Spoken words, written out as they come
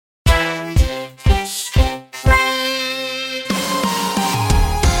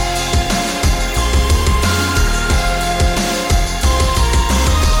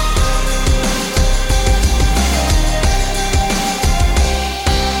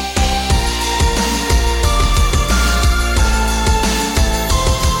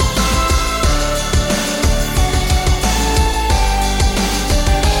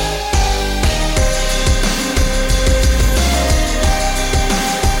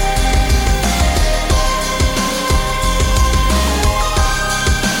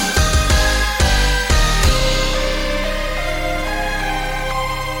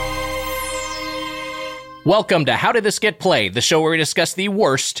Welcome to How Did This Get Played, the show where we discuss the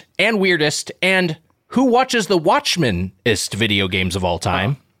worst and weirdest and who watches the Watchmen-ist video games of all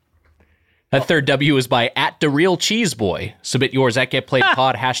time. That third W is by @TheRealCheeseBoy. Submit yours at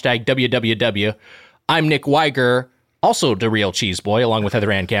GetPlayedPod, hashtag WWW. I'm Nick Weiger, also TheRealCheeseboy, along with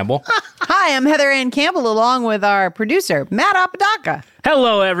Heather Ann Campbell. Hi, I'm Heather Ann Campbell, along with our producer, Matt Apodaca.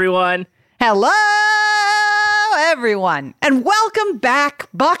 Hello, everyone. Hello, everyone. And welcome back,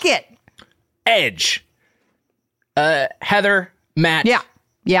 Bucket. Edge. Heather, Matt.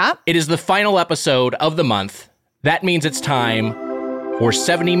 Yeah. It is the final episode of the month. That means it's time for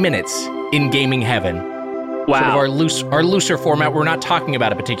 70 minutes in gaming heaven. Wow. Sort of our looser format. We're not talking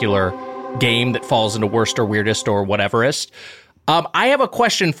about a particular game that falls into worst or weirdest or whateverist. I have a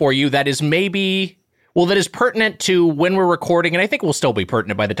question for you that is that is pertinent to when we're recording, and I think will still be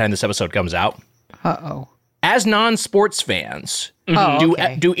pertinent by the time this episode comes out. Uh-oh. As non-sports fans,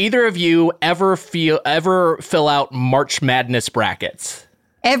 okay. do either of you ever fill out March Madness brackets?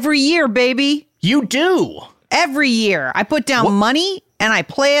 Every year, baby. You do. Every year. I put down money and I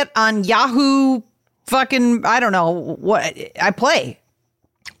play it on Yahoo fucking, I don't know what I play.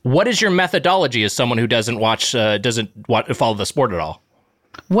 What is your methodology as someone who doesn't follow the sport at all?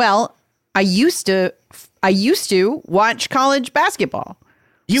 Well, I used to watch college basketball.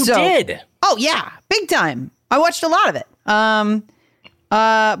 You did? Oh, yeah. Big time. I watched a lot of it.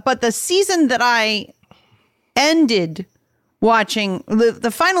 But the season that I ended watching, the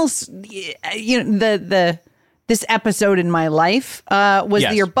finals, this episode in my life was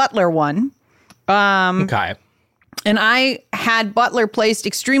the year Butler won. Okay. And I had Butler placed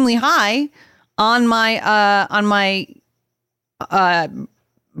extremely high on my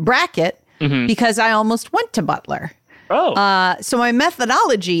bracket because I almost went to Butler. Oh. So my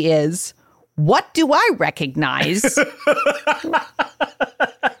methodology is, what do I recognize?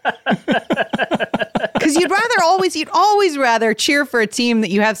 Because you'd always rather cheer for a team that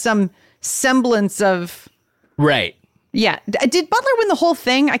you have some semblance of. Right. Yeah. Did Butler win the whole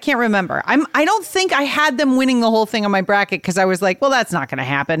thing? I can't remember. I don't think I had them winning the whole thing on my bracket because I was like, well, that's not going to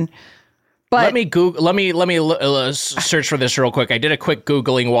happen. But let me search for this real quick. I did a quick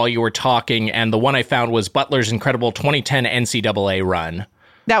Googling while you were talking, and the one I found was Butler's incredible 2010 NCAA run.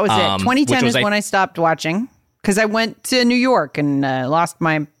 That was it. 2010 is when I stopped watching because I went to New York and lost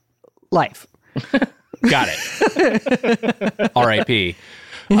my life. Got it. R.I.P.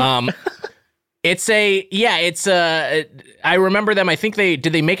 I remember them. I think did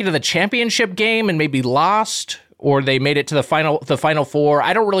they make it to the championship game and maybe lost, or they made it to the final four.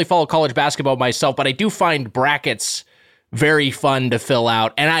 I don't really follow college basketball myself, but I do find brackets very fun to fill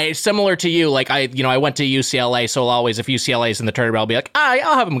out. And similar to you, like I went to UCLA, so I'll always, if UCLA is in the tournament, I'll be like,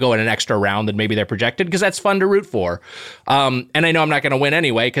 I'll have them go in an extra round than maybe they're projected because that's fun to root for. And I know I'm not going to win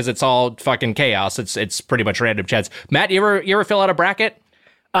anyway because it's all fucking chaos. It's pretty much random chance. Matt, you ever fill out a bracket?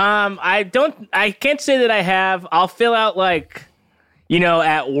 I can't say that I have. I'll fill out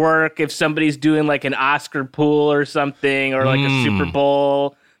at work if somebody's doing like an Oscar pool or something or like a Super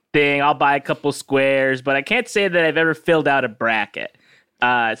Bowl thing, I'll buy a couple squares, but I can't say that I've ever filled out a bracket.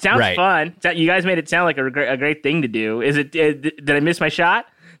 Sounds fun. You guys made it sound like a great thing to do. Is it? Did I miss my shot?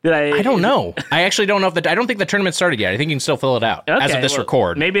 I don't know. I actually don't know I don't think the tournament started yet. I think you can still fill it out as of this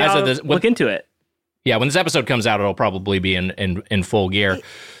record. Maybe I'll look into it. Yeah, when this episode comes out, it'll probably be in full gear.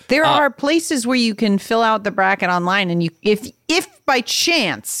 There are places where you can fill out the bracket online, and if by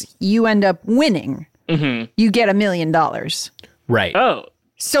chance you end up winning, you get $1 million. Right.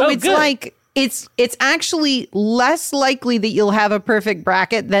 So it's good. like it's actually less likely that you'll have a perfect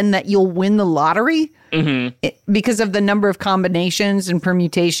bracket than that you'll win the lottery because of the number of combinations and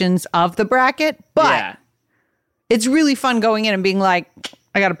permutations of the bracket. But it's really fun going in and being like,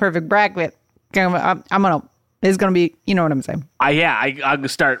 I got a perfect bracket. It's gonna be, you know what I'm saying? I'll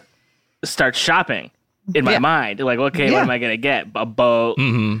start shopping in my mind. Like, okay, what am I gonna get? A boat,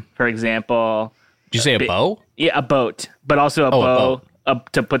 for example. Did you say a bow? Yeah, a boat, but also a bow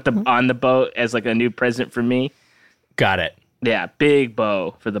to put on the boat as like a new present for me. Got it. Yeah, big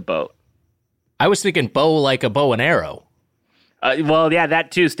bow for the boat. I was thinking bow like a bow and arrow. Well, yeah,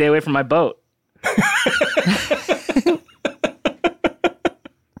 that too. Stay away from my boat.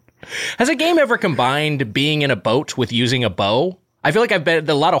 Has a game ever combined being in a boat with using a bow? I feel like I've been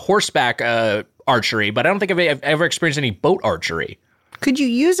a lot of horseback archery, but I don't think I've ever experienced any boat archery. Could you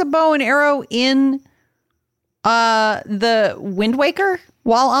use a bow and arrow in the Wind Waker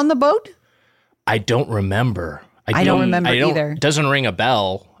while on the boat? I don't remember. I don't remember either. It doesn't ring a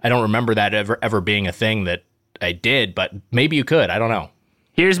bell. I don't remember that ever being a thing that I did, but maybe you could. I don't know.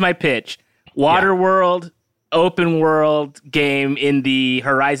 Here's my pitch. Waterworld, open world game in the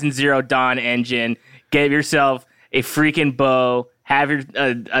Horizon Zero Dawn engine. get yourself a freaking bow, have your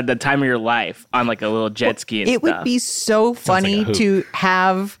the time of your life on like a little jet ski and it stuff. would be so funny like a hoop. to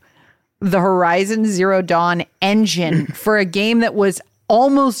have the Horizon Zero Dawn engine for a game that was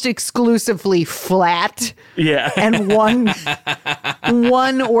almost exclusively flat Yeah. and one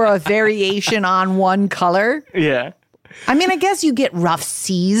or a variation on one color. Yeah. I mean, I guess you get rough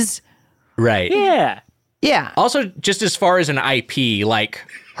seas. Right. Yeah. Yeah. Also, just as far as an IP, like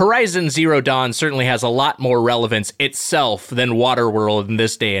Horizon Zero Dawn certainly has a lot more relevance itself than Waterworld in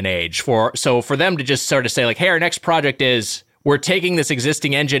this day and age. So for them to just sort of say like, hey, our next project is we're taking this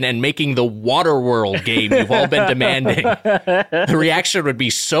existing engine and making the Waterworld game you've all been demanding. The reaction would be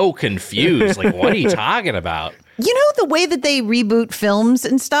so confused. Like, what are you talking about? You know the way that they reboot films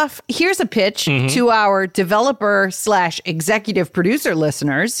and stuff? Here's a pitch to our developer / executive producer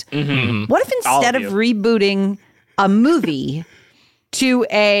listeners. What if instead of rebooting a movie to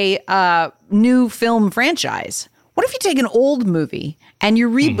a new film franchise, what if you take an old movie and you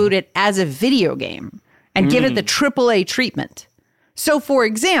reboot it as a video game and give it the AAA treatment? So, for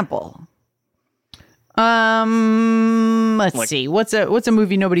example, let's see, what's a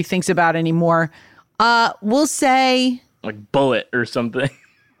movie nobody thinks about anymore? We'll say Like Bullet or something.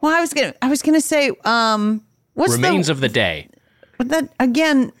 Well, I was gonna say, what's Remains of the Day. But that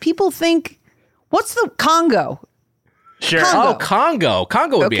again, people think, what's the Congo? Sure. Congo. Oh, Congo.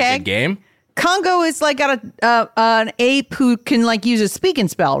 Congo would be a Okay. good game. Congo is like got an ape who can like use a speak and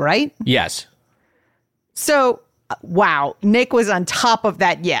spell, right? Yes. So, wow, Nick was on top of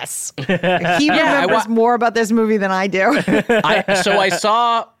that. Yes, he remembers more about this movie than I do.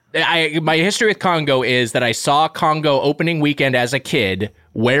 My history with Congo is that I saw Congo opening weekend as a kid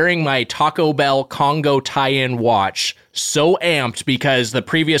wearing my Taco Bell Congo tie-in watch, so amped because the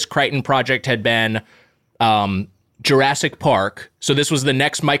previous Crichton project had been Jurassic Park. So this was the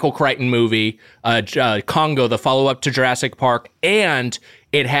next Michael Crichton movie, Congo, the follow-up to Jurassic Park, and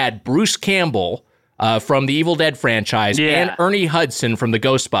it had Bruce Campbell from the Evil Dead franchise and Ernie Hudson from the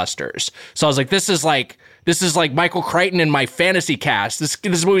Ghostbusters. So I was like, this is like Michael Crichton in my fantasy cast.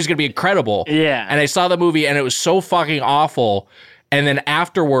 This movie's gonna be incredible. Yeah. And I saw the movie and it was so fucking awful. And then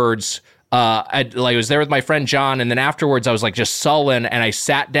afterwards, I was there with my friend John, and then afterwards I was like just sullen, and I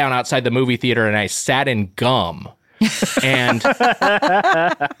sat down outside the movie theater and I sat in gum. And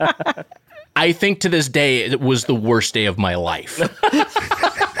I think to this day it was the worst day of my life.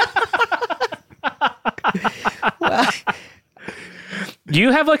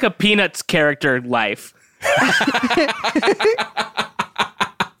 You have like a Peanuts character life.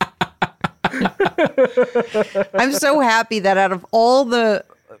 I'm so happy that out of all the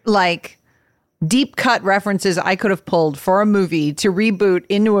like deep cut references I could have pulled for a movie to reboot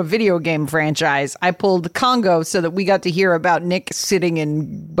into a video game franchise, I pulled Congo so that we got to hear about Nick sitting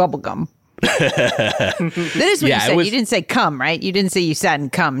in bubblegum. That is what you said. You didn't say cum, right? You didn't say you sat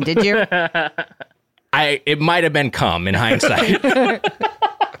in cum, did you? It might have been cum in hindsight.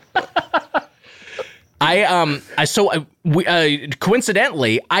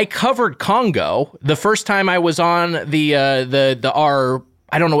 Coincidentally, I covered Congo the first time I was on our,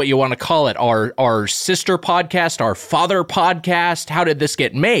 I don't know what you want to call it, our sister podcast, our father podcast. How did this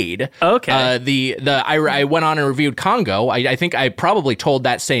get made? Okay. I went on and reviewed Congo. I think I probably told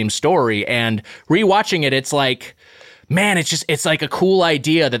that same story, and rewatching it, it's like, man, it's like a cool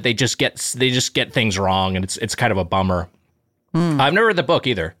idea that they just get things wrong, and it's kind of a bummer. I've never read the book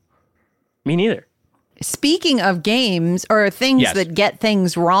either. Me neither. Speaking of games or things that get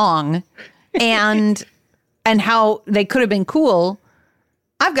things wrong and how they could have been cool,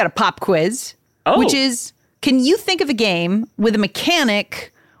 I've got a pop quiz, which is, can you think of a game with a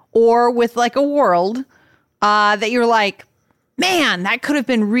mechanic or with like a world that you're like, man, that could have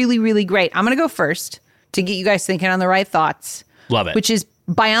been really, really great? I'm going to go first to get you guys thinking on the right thoughts. Love it. Which is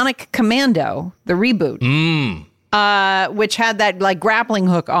Bionic Commando, the reboot, which had that like grappling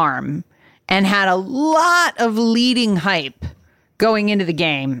hook arm and had a lot of leading hype going into the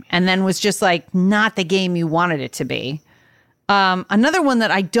game, and then was just like not the game you wanted it to be. Another one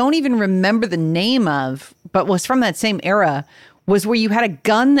that I don't even remember the name of, but was from that same era, was where you had a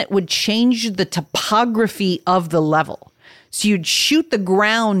gun that would change the topography of the level. So you'd shoot the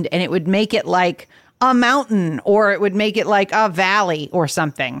ground and it would make it like a mountain, or it would make it like a valley or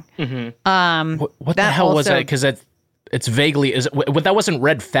something. What the hell was that? Because it's vaguely, that wasn't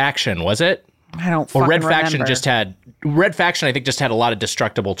Red Faction, was it? I don't Or fucking Red Faction remember. Red Faction I think just had a lot of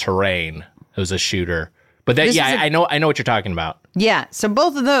destructible terrain. It was a shooter. But that, I know what you're talking about. Yeah, so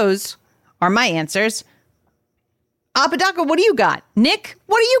both of those are my answers. Apodaca, what do you got? Nick,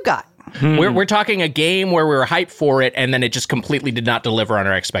 what do you got? We're talking a game where we were hyped for it, and then it just completely did not deliver on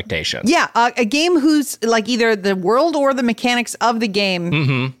our expectations. Yeah, a game whose like either the world or the mechanics of the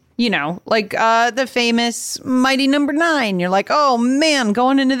game, you know, like the famous Mighty Number 9. You're like, oh man,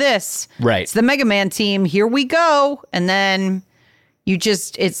 going into this. Right. It's the Mega Man team. Here we go. And then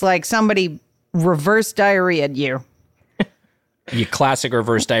it's like somebody reverse diarrheaed you. You classic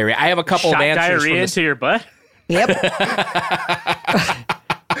reverse diarrhea. I have a couple of answers. Diarrhea into your butt? Yep.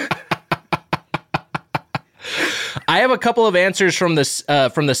 I have a couple of answers from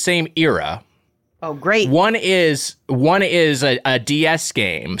the same era. Oh, great. One is a DS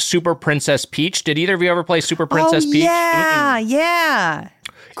game, Super Princess Peach. Did either of you ever play Super Princess Peach? Yeah, yeah.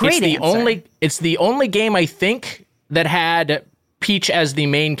 Great answer. It's the only game I think that had Peach as the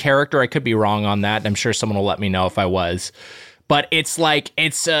main character. I could be wrong on that. I'm sure someone will let me know if I was. But it's like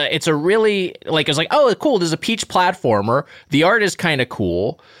it's a really like it's like, oh cool, there's a Peach platformer. The art is kind of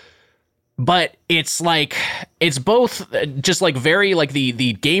cool. But it's like, it's both just like very like the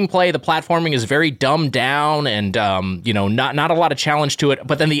gameplay, the platforming is very dumbed down and, you know, not a lot of challenge to it.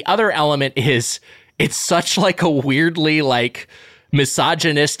 But then the other element is it's such like a weirdly like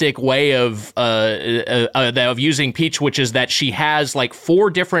misogynistic way of using Peach, which is that she has like 4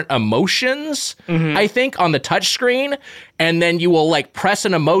 different emotions, I think, on the touchscreen. And then you will like press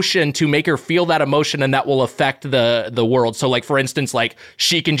an emotion to make her feel that emotion, and that will affect the world. So like, for instance, like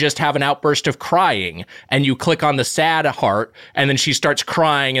she can just have an outburst of crying and you click on the sad heart and then she starts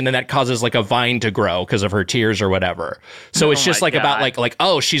crying, and then that causes like a vine to grow because of her tears or whatever. So it's just like about like,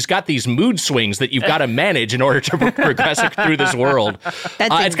 oh, she's got these mood swings that you've got to manage in order to progress through this world.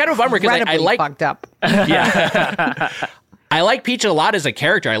 That's it's kind of a bummer because I like fucked up. Yeah. I like Peach a lot as a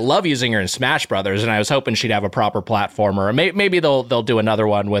character. I love using her in Smash Brothers, and I was hoping she'd have a proper platformer. Maybe they'll do another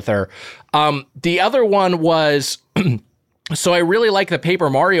one with her. The other one was, so I really like the Paper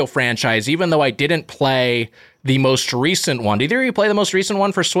Mario franchise, even though I didn't play the most recent one. Did either of you play the most recent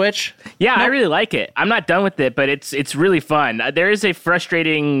one for Switch? Yeah, I really like it. I'm not done with it, but it's really fun. There is a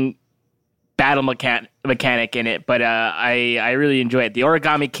frustrating battle mechanic in it, but I really enjoy it. The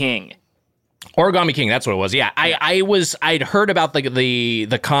Origami King. Origami King, that's what it was. Yeah, I'd heard about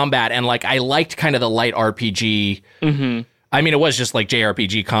the combat, and like I liked kind of the light RPG. I mean, it was just like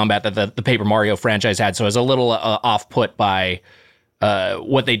JRPG combat that the Paper Mario franchise had, so I was a little off put by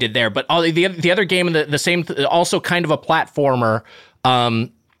what they did there. But the other game, the same, also kind of a platformer,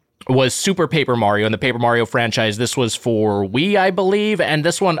 was Super Paper Mario in the Paper Mario franchise. This was for Wii, I believe, and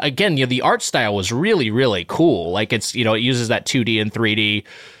this one again, you know, the art style was really, really cool. Like it's, you know, it uses that 2D and 3D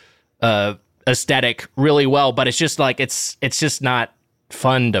aesthetic really well, but it's just like it's just not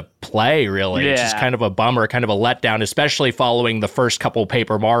fun to play, really. It's just kind of a bummer, kind of a letdown, especially following the first couple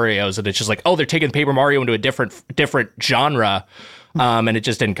Paper Marios, and it's just like, oh, they're taking Paper Mario into a different genre, and it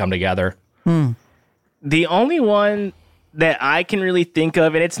just didn't come together. The only one that I can really think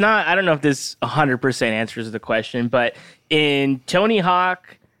of, and it's not, I don't know if this 100% answers the question, but in Tony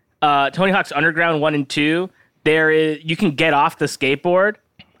Hawk's Underground 1 and 2, you can get off the skateboard.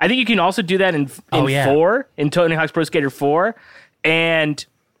 I think you can also do that in 4, in Tony Hawk's Pro Skater 4. And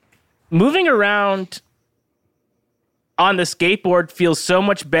moving around on the skateboard feels so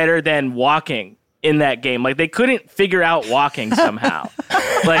much better than walking in that game. Like they couldn't figure out walking somehow.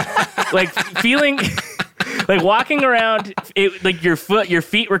 like feeling like walking around, like your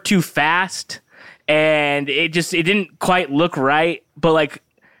feet were too fast, and it didn't quite look right. But like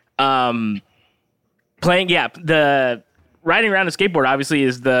the riding around a skateboard obviously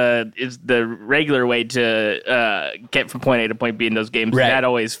is the regular way to get from point A to point B in those games. Right. That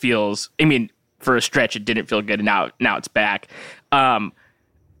always feels, I mean, for a stretch it didn't feel good, and now it's back.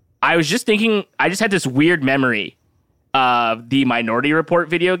 I was just thinking, I just had this weird memory of the Minority Report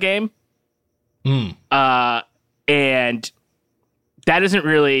video game. And that isn't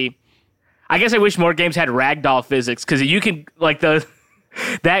really, I guess I wish more games had ragdoll physics, because you can, like, the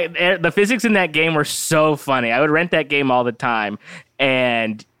physics in that game were so funny. I would rent that game all the time,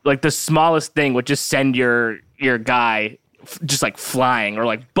 and like the smallest thing would just send your guy just like flying or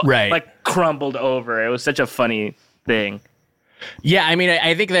like like crumbled over. It was such a funny thing. Yeah, I mean,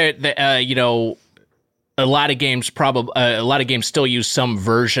 I think that you know, a lot of games still use some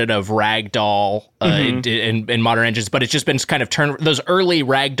version of ragdoll in modern engines, but it's just been kind of turned, those early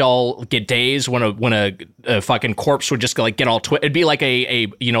ragdoll days when a fucking corpse would just like get all it'd be like a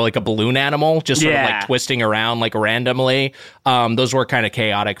you know, like a balloon animal just sort of like twisting around like randomly. Those were kind of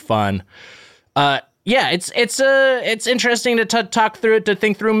chaotic fun. Yeah, it's interesting to talk through it, to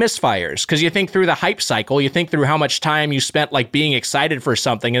think through misfires, because you think through the hype cycle, you think through how much time you spent like being excited for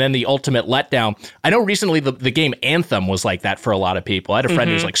something, and then the ultimate letdown. I know recently the game Anthem was like that for a lot of people. I had a friend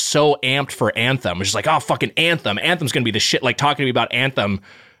who was like so amped for Anthem, which is like, oh, fucking Anthem. Anthem's gonna be the shit. Like talking to me about Anthem,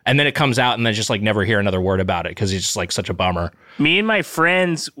 and then it comes out, and then just like never hear another word about it because it's just like such a bummer. Me and my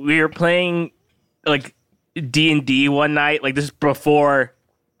friends, we were playing like D&D one night. Like this is before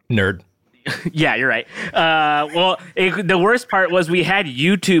Nerd. Yeah, you're right. The worst part was we had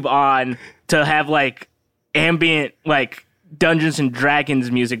YouTube on to have like ambient like Dungeons and Dragons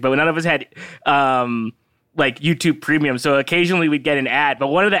music, but none of us had like YouTube Premium. So occasionally we'd get an ad, but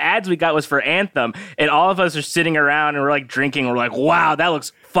one of the ads we got was for Anthem, and all of us are sitting around and we're like drinking. We're like, wow, that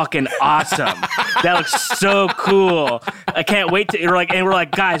looks fucking awesome. That looks so cool. I can't wait to. We're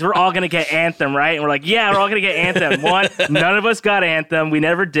like, guys, we're all gonna get Anthem, right? And we're like, yeah, we're all gonna get Anthem. None of us got Anthem. We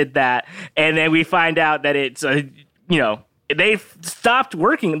never did that, and then we find out that it's they stopped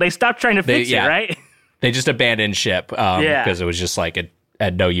working. They stopped trying to fix it, right? They just abandoned ship because it was just like it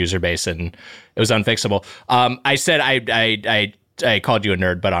had no user base and it was unfixable. I said I called you a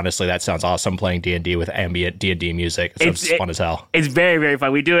nerd, but honestly, that sounds awesome. Playing D&D with ambient D&D music. It sounds fun as hell. It's very, very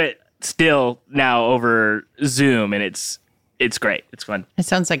fun. We do it still now over Zoom, and it's great. It's fun. It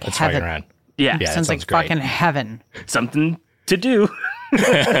sounds like heaven. Around. Yeah, it sounds like great. Fucking heaven. Something to do.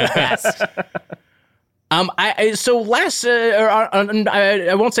 Yes. I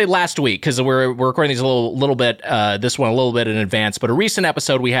won't say last week because we're recording these a little bit, this one a little bit in advance, but a recent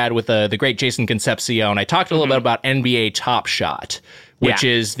episode we had with the great Jason Concepcion, I talked a little bit about NBA Top Shot, which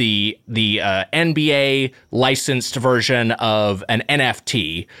is the NBA licensed version of an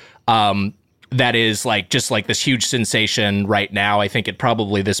NFT. That is like just like this huge sensation right now. I think it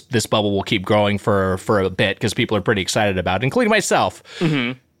probably this bubble will keep growing for a bit because people are pretty excited about it, including myself.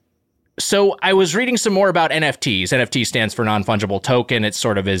 Mm-hmm. So I was reading some more about NFTs. NFT stands for non-fungible token. It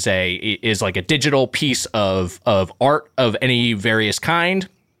sort of is like a digital piece of art of any various kind,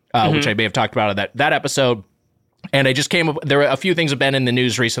 which I may have talked about in that episode. And I just came up, there were a few things have been in the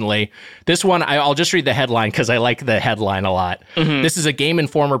news recently. This one, I'll just read the headline because I like the headline a lot. Mm-hmm. This is a Game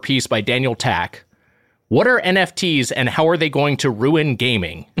Informer piece by Daniel Tack. What are NFTs and how are they going to ruin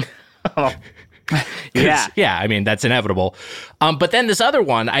gaming? Yeah, I mean that's inevitable. But then this other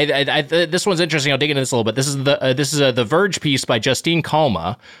one, this one's interesting. I'll dig into this a little bit. This is the Verge piece by Justine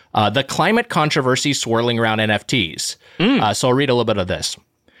Calma, the climate controversy swirling around NFTs. So I'll read a little bit of this.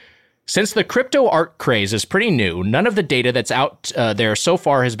 Since the crypto art craze is pretty new, none of the data that's out there so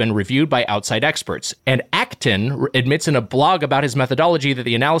far has been reviewed by outside experts. And Acton admits in a blog about his methodology that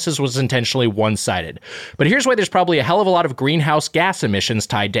the analysis was intentionally one-sided. But here's why there's probably a hell of a lot of greenhouse gas emissions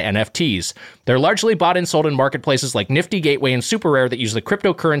tied to NFTs. They're largely bought and sold in marketplaces like Nifty Gateway and SuperRare that use the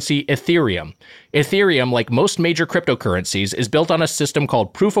cryptocurrency Ethereum. Ethereum, like most major cryptocurrencies, is built on a system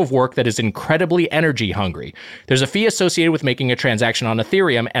called proof of work that is incredibly energy hungry. There's a fee associated with making a transaction on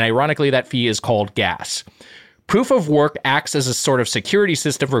Ethereum, and ironically, that fee is called gas. Proof of work acts as a sort of security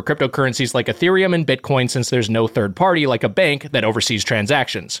system for cryptocurrencies like Ethereum and Bitcoin since there's no third party like a bank that oversees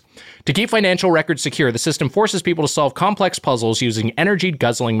transactions. To keep financial records secure, the system forces people to solve complex puzzles using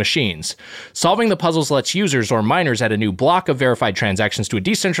energy-guzzling machines. Solving the puzzles lets users or miners add a new block of verified transactions to a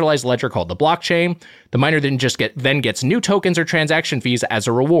decentralized ledger called the blockchain. The miner then gets new tokens or transaction fees as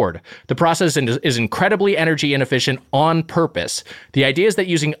a reward. The process is incredibly energy inefficient on purpose. The idea is that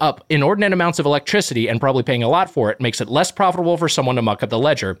using up inordinate amounts of electricity and probably paying a lot for it makes it less profitable for someone to muck up the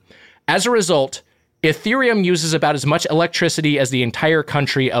ledger. As a result, Ethereum uses about as much electricity as the entire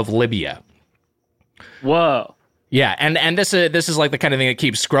country of Libya. Whoa. Yeah, and this is like the kind of thing that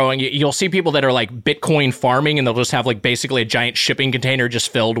keeps growing. You'll see people that are like Bitcoin farming, and they'll just have like basically a giant shipping container just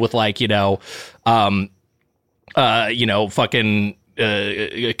filled with like fucking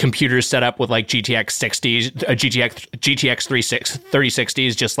computers set up with like GTX 60s, GTX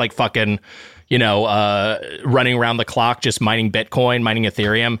 3060s, just like fucking running around the clock, just mining Bitcoin, mining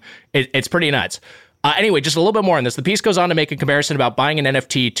Ethereum. It's pretty nuts. Anyway, just a little bit more on this. The piece goes on to make a comparison about buying an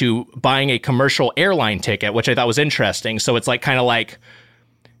NFT to buying a commercial airline ticket, which I thought was interesting. So it's like kind of like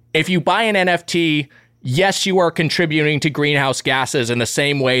if you buy an NFT, yes, you are contributing to greenhouse gases in the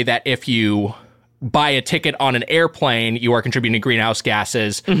same way that if you buy a ticket on an airplane, you are contributing to greenhouse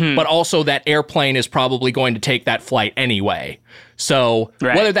gases, but also that airplane is probably going to take that flight anyway. So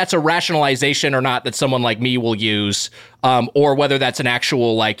whether that's a rationalization or not that someone like me will use, or whether that's an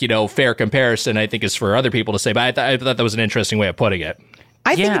actual fair comparison, I think is for other people to say. But I thought that was an interesting way of putting it.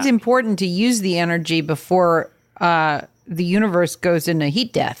 I think it's important to use the energy before the universe goes into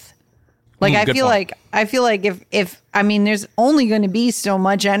heat death. Like I feel like if there's only going to be so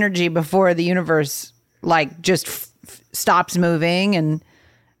much energy before the universe like just stops moving, and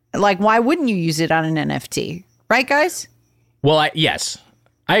like why wouldn't you use it on an NFT, right, guys? Well, yes,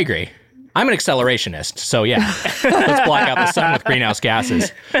 I agree. I'm an accelerationist, so yeah, let's block out the sun with greenhouse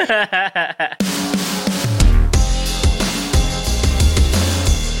gases.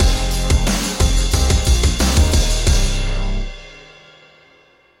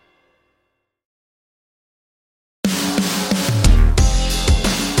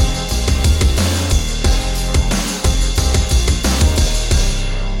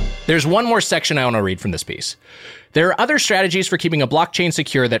 There's one more section I want to read from this piece. There are other strategies for keeping a blockchain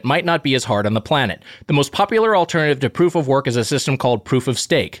secure that might not be as hard on the planet. The most popular alternative to proof of work is a system called proof of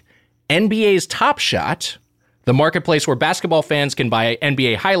stake. NBA's Top Shot, the marketplace where basketball fans can buy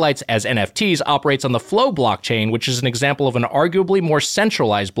NBA highlights as NFTs, operates on the Flow blockchain, which is an example of an arguably more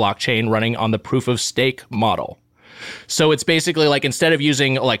centralized blockchain running on the proof of stake model. So it's basically like instead of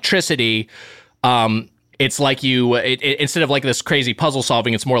using electricity, it's like instead of like this crazy puzzle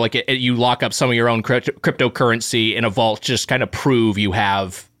solving, it's more like you lock up some of your own cryptocurrency in a vault, just kind of prove you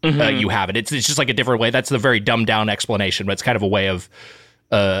have you have it. It's just like a different way. That's the very dumbed down explanation, but it's kind of a way of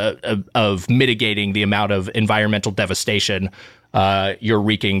mitigating the amount of environmental devastation you're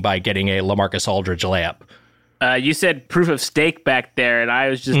wreaking by getting a LaMarcus Aldridge layup. You said proof of stake back there, and I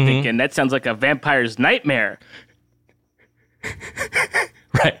was just thinking that sounds like a vampire's nightmare.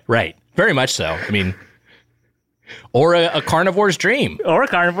 Right. Very much so. I mean, or a carnivore's dream. Or a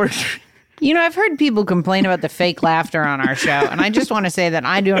carnivore's dream. You know, I've heard people complain about the fake laughter on our show, and I just want to say that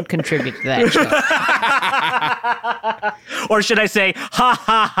I don't contribute to that show. Or should I say, ha,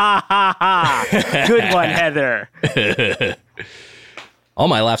 ha, ha, ha, ha. Good one, Heather. All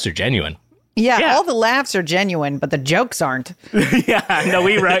my laughs are genuine. Yeah, all the laughs are genuine, but the jokes aren't. Yeah, no,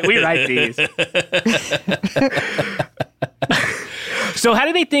 we write these. So how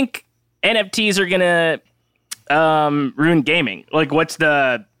do they think NFTs are going to ruin gaming? Like, what's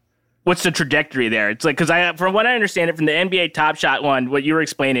the trajectory there? It's like, because from what I understand it from the NBA Top Shot one, what you were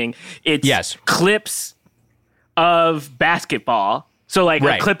explaining, it's clips of basketball. So like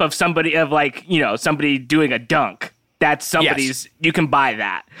a clip of somebody doing a dunk. That's somebody's. Yes. You can buy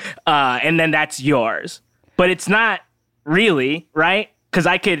that, and then that's yours. But it's not really, right? Because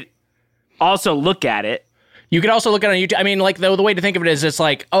I could also look at it. You could also look at it on YouTube. I mean, like the way to think of it is, it's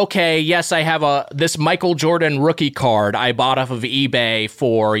like, okay, yes, I have this Michael Jordan rookie card I bought off of eBay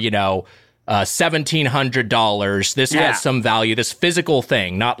for $1,700. This has some value. This physical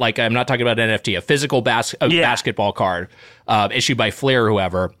thing, not like I'm not talking about an NFT, a physical basketball card issued by Flair or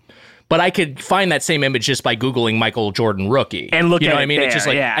whoever. But I could find that same image just by Googling Michael Jordan rookie and look at it. You know what I mean? There, it's just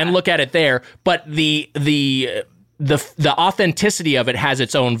like and look at it there. But the authenticity of it has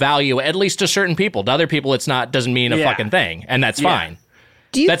its own value, at least to certain people. To other people, it's not. Doesn't mean a fucking thing, and that's fine.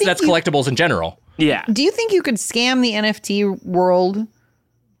 That's collectibles in general. Yeah. Do you think you could scam the NFT world?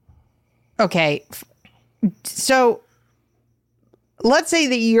 Okay, so let's say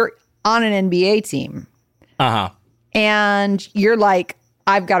that you're on an NBA team, and you're like,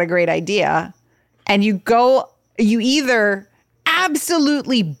 I've got a great idea, and you either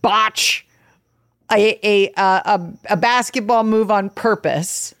absolutely botch a basketball move on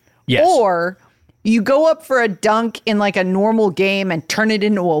purpose, or you go up for a dunk in like a normal game and turn it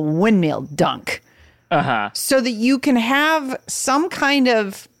into a windmill dunk, so that you can have some kind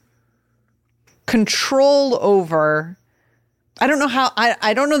of control over. I don't know how.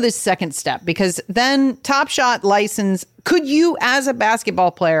 I don't know this second step, because then Top Shot license. Could you, as a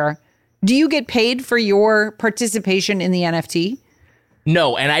basketball player, do you get paid for your participation in the NFT?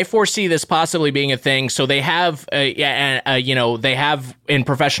 No, and I foresee this possibly being a thing. So they have, they have in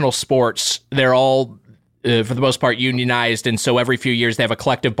professional sports, they're all, for the most part, unionized. And so every few years they have a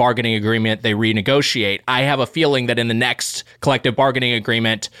collective bargaining agreement they renegotiate. I have a feeling that in the next collective bargaining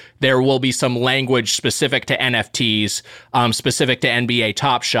agreement, there will be some language specific to NFTs, specific to NBA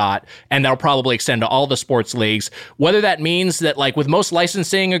Top Shot, and that'll probably extend to all the sports leagues. Whether that means that, like with most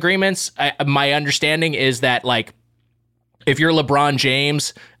licensing agreements, my understanding is that, like, if you're LeBron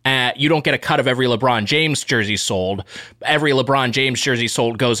James, you don't get a cut of every LeBron James jersey sold. Every LeBron James jersey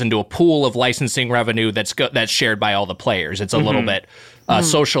sold goes into a pool of licensing revenue that's shared by all the players. It's a little bit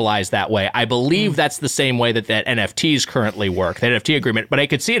socialized that way. I believe that's the same way that NFTs currently work, the NFT agreement. But I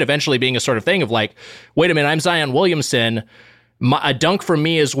could see it eventually being a sort of thing of like, wait a minute, I'm Zion Williamson. A dunk from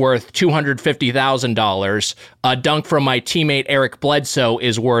me is worth $250,000. A dunk from my teammate Eric Bledsoe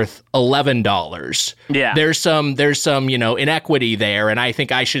is worth $11. Yeah, there's some inequity there, and I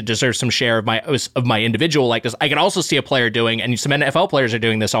think I should deserve some share of my individual likeness. I can also see a player doing, and some NFL players are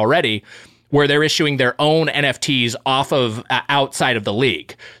doing this already, where they're issuing their own NFTs off of outside of the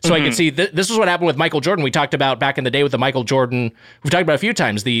league. So I can see this is what happened with Michael Jordan. We talked about back in the day with the Michael Jordan. We've talked about a few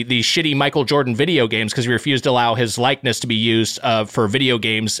times the shitty Michael Jordan video games because he refused to allow his likeness to be used for video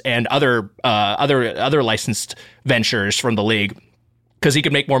games and other licensed ventures from the league, because he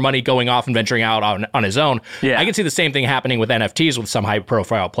could make more money going off and venturing out on his own. Yeah. I can see the same thing happening with NFTs with some high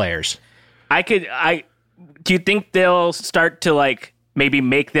profile players. Do you think they'll start to like maybe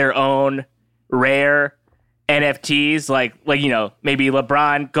make their own rare NFTs, like maybe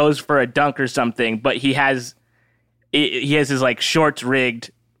LeBron goes for a dunk or something, but he has his like shorts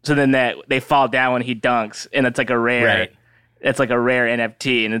rigged so then that they fall down when he dunks, and it's like a rare, right. It's like a rare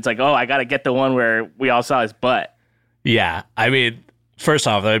NFT, and it's like, oh, I got to get the one where we all saw his butt. Yeah, I mean, first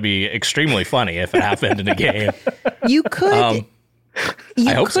off, that'd be extremely funny if it happened in a game. You could.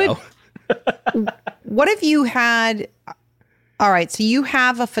 I hope so. What if you had? All right, so you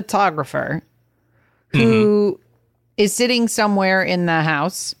have a photographer who is sitting somewhere in the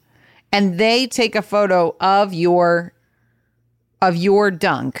house, and they take a photo of your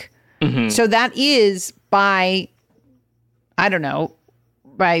dunk. So that is by the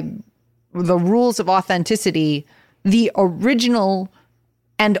rules of authenticity, the original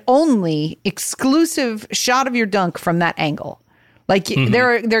and only exclusive shot of your dunk from that angle. Like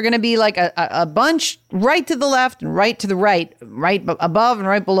they're going to be like a bunch right to the left and right to the right above and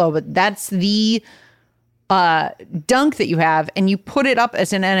right below, but that's the dunk that you have, and you put it up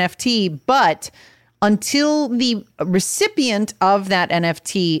as an NFT, but until the recipient of that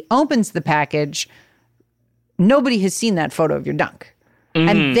NFT opens the package, nobody has seen that photo of your dunk.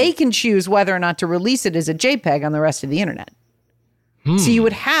 And they can choose whether or not to release it as a JPEG on the rest of the internet. So you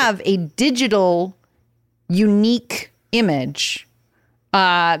would have a digital, unique image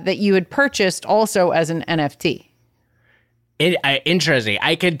that you had purchased also as an NFT. Interesting.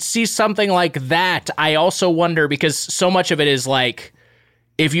 I could see something like that. I also wonder, because so much of it is like,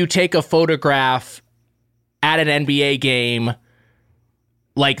 if you take a photograph at an NBA game,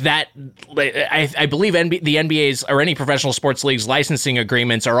 like that, I believe the NBA's or any professional sports league's licensing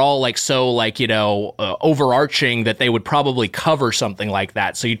agreements are all like so like, overarching that they would probably cover something like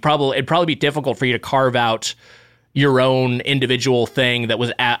that. So it'd probably be difficult for you to carve out your own individual thing that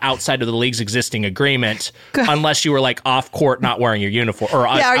was outside of the league's existing agreement, unless you were like off court not wearing your uniform, or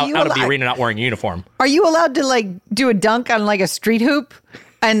out of the arena not wearing a uniform. Are you allowed to like do a dunk on like a street hoop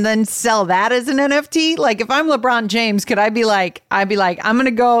and then sell that as an NFT? Like if I'm LeBron James, could I'd be like, I'm going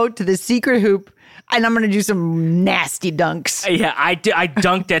to go to the secret hoop and I'm going to do some nasty dunks. Yeah, I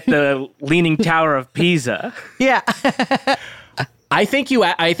dunked at the Leaning Tower of Pisa. Yeah. I think you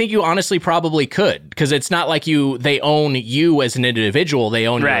honestly probably could, because it's not like they own you as an individual. They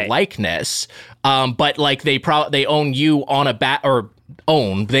own your likeness. But like they own you on they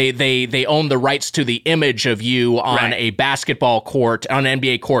own the rights to the image of you on a basketball court, on an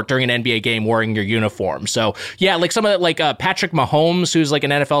NBA court during an NBA game wearing your uniform. So yeah, like some of that, like Patrick Mahomes, who's like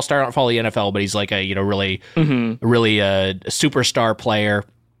an NFL star. I don't follow the NFL, but he's like a really superstar player.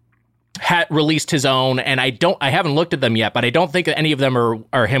 Had released his own, and I haven't looked at them yet, but I don't think that any of them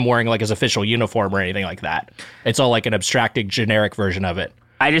are him wearing like his official uniform or anything like that. It's all like an abstracted, generic version of it.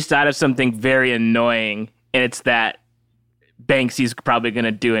 I just thought of something very annoying, and it's that Banksy's probably going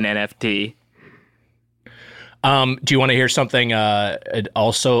to do an NFT. Do you want to hear something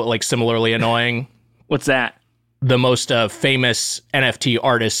also like similarly annoying? What's that? The most famous NFT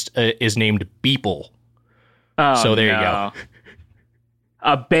artist is named Beeple. Oh, so there you go.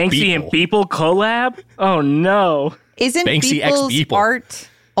 A Banksy and Beeple collab? Oh no! Isn't Banksy Beeple's art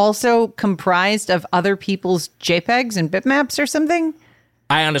also comprised of other people's JPEGs and bitmaps or something?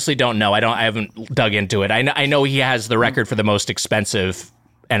 I honestly don't know. I haven't dug into it. I know he has the record for the most expensive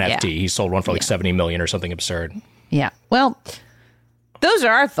NFT. He sold one for like 70 million or something absurd. Yeah. Well, those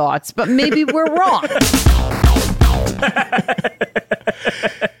are our thoughts, but maybe we're wrong.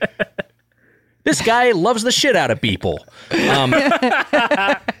 This guy loves the shit out of Beeple.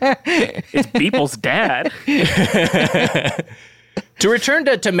 It's Beeple's dad. To return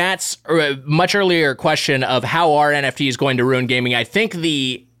to Matt's much earlier question of how are NFTs going to ruin gaming, I think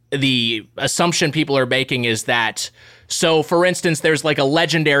the assumption people are making is that, so for instance, there's like a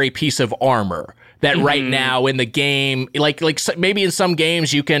legendary piece of armor that right now in the game, like maybe in some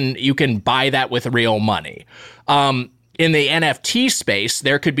games you can buy that with real money. in the NFT space,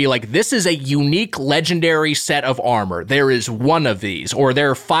 there could be like, this is a unique legendary set of armor. There is one of these, or there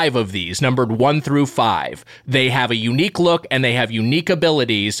are 5 of these, numbered 1 through 5. They have a unique look and they have unique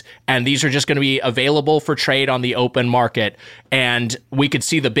abilities, and these are just going to be available for trade on the open market. And we could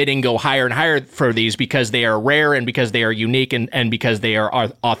see the bidding go higher and higher for these because they are rare and because they are unique and because they are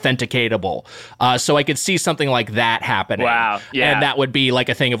authenticatable. So I could see something like that happening. Wow. Yeah. And that would be like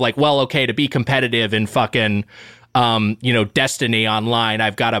a thing of like, well, okay, to be competitive in fucking Destiny Online,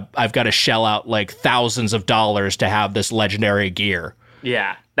 I've got to shell out like thousands of dollars to have this legendary gear.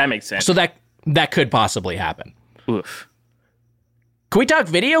 Yeah, that makes sense. So that could possibly happen. Oof. Can we talk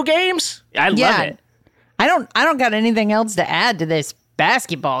video games? I love it. I don't got anything else to add to this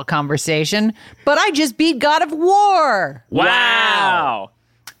basketball conversation, but I just beat God of War. Wow.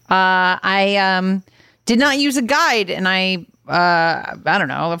 I did not use a guide, and I don't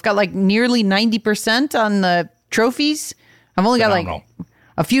know. I've got like nearly 90% on the trophies. I've only got like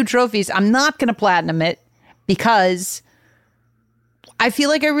a few trophies. I'm not going to platinum it because I feel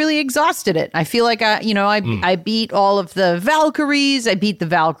like I really exhausted it. I feel like I beat all of the Valkyries. I beat the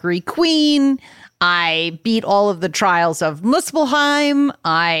Valkyrie Queen. I beat all of the trials of Muspelheim.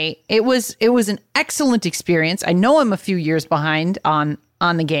 It was an excellent experience. I know I'm a few years behind on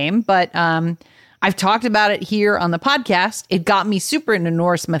the game, but I've talked about it here on the podcast. It got me super into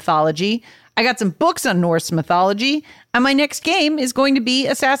Norse mythology. I got some books on Norse mythology, and my next game is going to be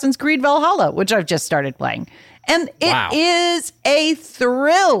Assassin's Creed Valhalla, which I've just started playing. And it is a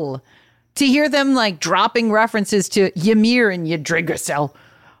thrill to hear them like dropping references to Ymir and Yggdrasil,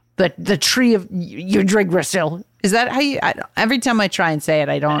 the tree of Yggdrasil. Is that how you? Every time I try and say it,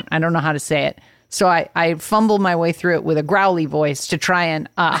 I don't know how to say it. So I fumble my way through it with a growly voice to try and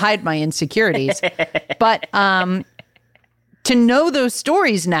hide my insecurities. But to know those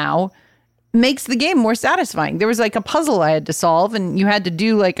stories now makes the game more satisfying. There was like a puzzle I had to solve, and you had to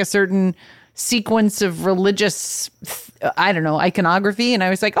do like a certain sequence of religious, iconography. And I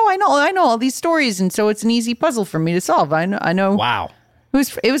was like, oh, I know all these stories. And so it's an easy puzzle for me to solve. I know. Wow.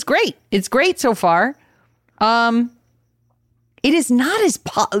 It was great. It's great so far. It is not as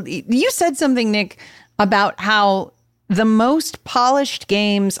you said something, Nick, about how the most polished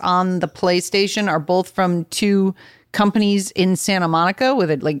games on the PlayStation are both from 2 companies in Santa Monica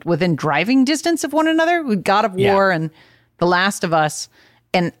within driving distance of one another, with God of War and The Last of Us.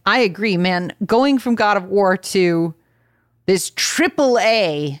 And I agree, man, going from God of War to this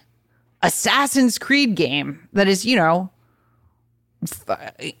AAA Assassin's Creed game that is,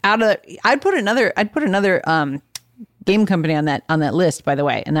 I'd put another game company on that list, by the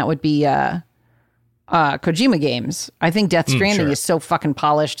way, and that would be Kojima Games. I think Death Stranding is so fucking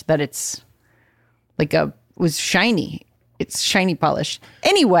polished that it's like was shiny. It's shiny polished.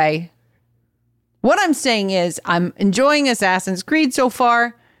 Anyway, what I'm saying is I'm enjoying Assassin's Creed so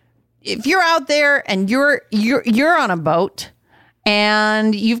far. If you're out there and you're on a boat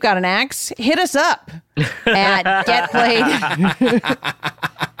and you've got an axe, hit us up at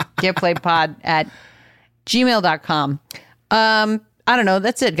getplayedpod@gmail.com. I don't know.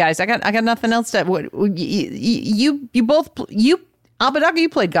 That's it, guys. I got nothing else to. Abbedagge, you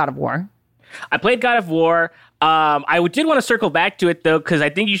played God of War. I played God of War. I did want to circle back to it though, because I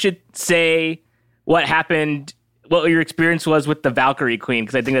think you should say what happened, what your experience was with the Valkyrie Queen,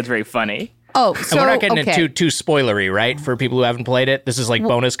 because I think that's very funny. Oh, so and we're not getting into too spoilery, right? For people who haven't played it, this is like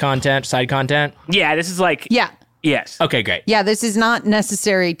bonus content, side content. Yeah, this is like yes. Okay, great. Yeah, this is not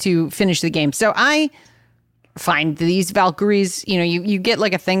necessary to finish the game. So I find these Valkyries. You get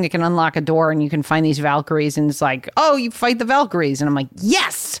like a thing that can unlock a door, and you can find these Valkyries, and it's like, oh, you fight the Valkyries, and I'm like,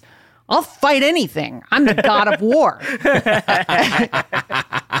 yes, I'll fight anything. I'm the God of War.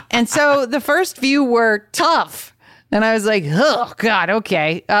 And so the first few were tough. And I was like, oh, God,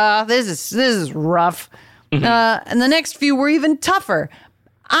 okay. This is rough. And the next few were even tougher.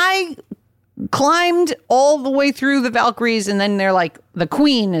 I climbed all the way through the Valkyries, and then they're like, the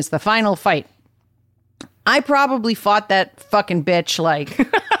Queen is the final fight. I probably fought that fucking bitch like,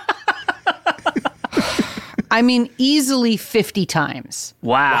 easily 50 times.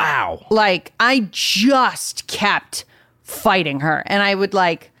 Wow. Like, I just kept fighting her. And I would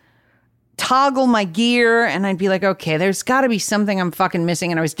like toggle my gear, and I'd be like, okay, there's got to be something I'm fucking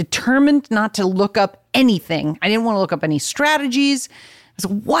missing. And I was determined not to look up anything. I didn't want to look up any strategies. I was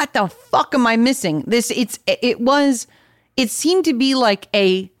like, what the fuck am I missing? It seemed to be like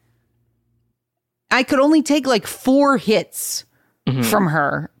I could only take like 4 hits from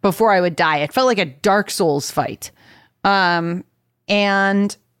her before I would die. It felt like a Dark Souls fight. And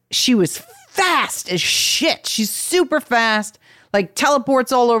she was fast as shit. She's super fast. Like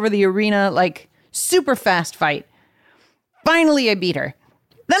teleports all over the arena, like super fast fight. finally I beat her.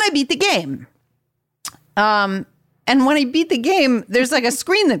 Then I beat the game. And when I beat the game, there's like a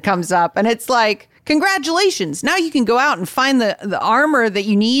screen that comes up and it's like, congratulations. Now you can go out and find the armor that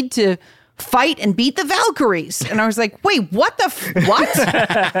you need to fight and beat the Valkyries. And I was like, wait, what the what?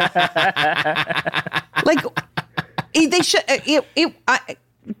 Like they should I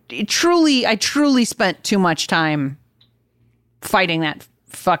truly spent too much time fighting that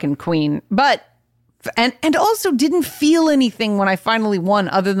fucking queen. But and also didn't feel anything when I finally won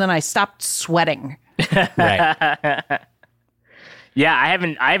other than I stopped sweating. Right. Yeah, I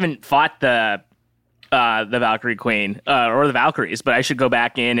haven't fought the Valkyrie Queen or the Valkyries, but I should go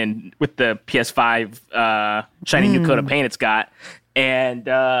back in and with the PS5 shiny new coat of paint it's got and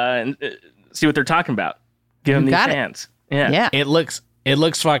see what they're talking about. Give them these fans. Yeah. Yeah. It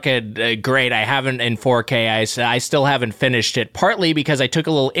looks fucking great. I haven't in 4K. I still haven't finished it, partly because I took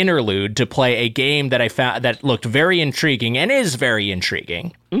a little interlude to play a game that I found that looked very intriguing and is very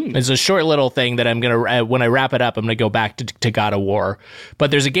intriguing. It's a short little thing that I'm going to, when I wrap it up, I'm going to go back to God of War.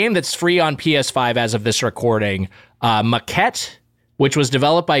 But there's a game that's free on PS5 as of this recording, Maquette, which was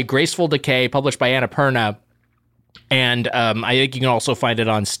developed by Graceful Decay, published by Annapurna. And I think you can also find it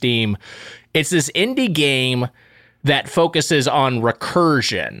on Steam. It's this indie game that focuses on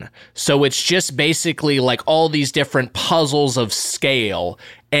recursion. So it's just basically like all these different puzzles of scale.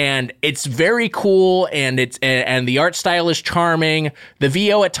 And it's very cool, and and the art style is charming. The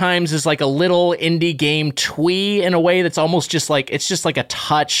VO at times is like a little indie game twee in a way that's almost just like, it's just like a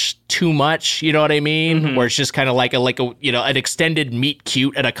touch too much, you know what I mean? Mm-hmm. Where it's just kind of like a an extended meet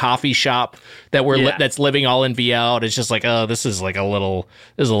cute at a coffee shop that that's living all in VO. And it's just like, oh, this is a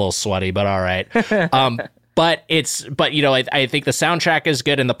little sweaty, but all right. But I think the soundtrack is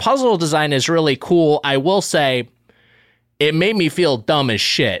good and the puzzle design is really cool. I will say it made me feel dumb as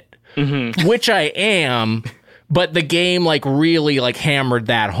shit, which I am. But the game really hammered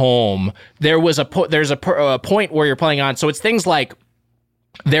that home. There's a point where you're playing on. So it's things like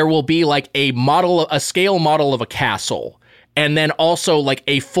there will be a scale model of a castle, and then also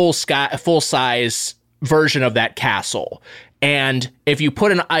a full size version of that castle. And if you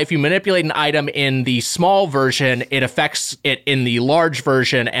manipulate an item in the small version, it affects it in the large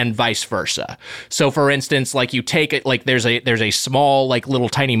version and vice versa. So for instance, you take it, there's a small, little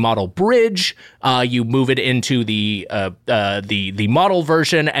tiny model bridge, you move it into the model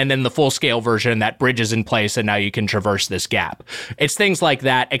version, and then the full scale version, that bridge is in place and now you can traverse this gap. It's things like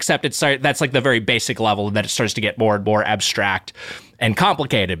that, except that's the very basic level, and then it starts to get more and more abstract and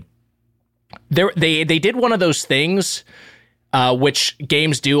complicated. They did one of those things, which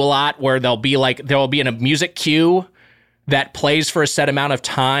games do a lot, where there will be a music cue that plays for a set amount of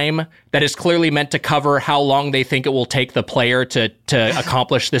time that is clearly meant to cover how long they think it will take the player to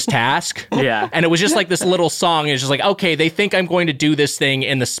accomplish this task. Yeah. And it was just this little song. It's just okay, they think I'm going to do this thing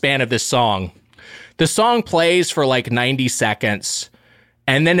in the span of this song. The song plays for 90 seconds,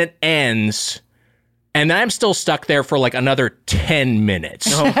 and then it ends. And then I'm still stuck there for another 10 minutes.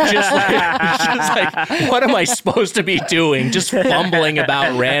 Oh. just what am I supposed to be doing? Just fumbling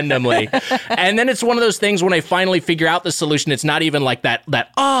about randomly. And then it's one of those things when I finally figure out the solution, it's not even that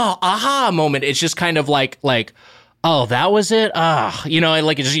aha moment. It's just kind of like, oh, that was it?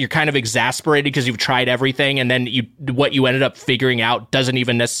 You're kind of exasperated because you've tried everything, and then what you ended up figuring out it's not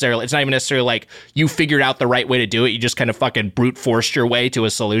even necessarily you figured out the right way to do it. You just kind of fucking brute forced your way to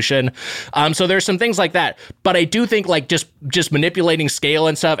a solution. So there's some things like that. But I do think just manipulating scale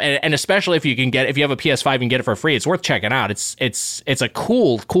and stuff, and especially if you have a PS5 and get it for free, it's worth checking out. It's a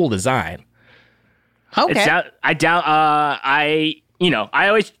cool design. Okay. I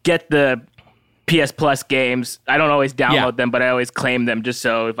always get the PS Plus games. I don't always download them, but I always claim them just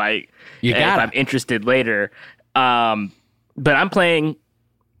so if I'm interested later. But I'm playing.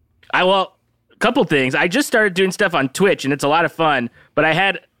 A couple things. I just started doing stuff on Twitch, and it's a lot of fun. But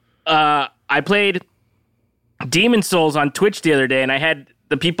I played Demon's Souls on Twitch the other day, and I had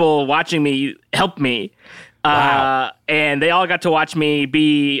the people watching me help me. Wow. And they all got to watch me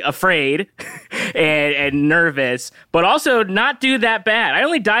be afraid and nervous, but also not do that bad. I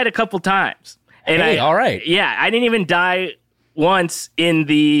only died a couple times. And all right. Yeah, I didn't even die once in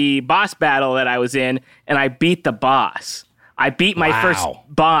the boss battle that I was in, and I beat the boss. I beat my first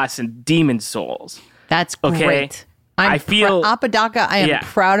boss in Demon's Souls. That's great. I feel Apodaca, I am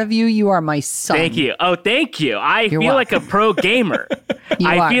proud of you. You are my son. Thank you. Oh, thank you. You're feel like a pro gamer.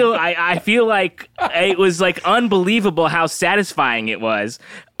 I feel like it was unbelievable how satisfying it was.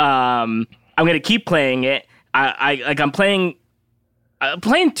 I'm gonna keep playing it. I'm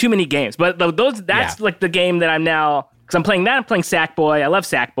playing too many games, but that's the game that I'm now, because I'm playing that. I'm playing Sackboy. I love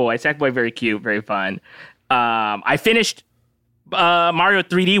Sackboy. Sackboy, very cute, very fun. I finished Mario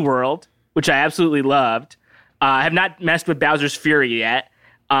 3D World, which I absolutely loved. I have not messed with Bowser's Fury yet,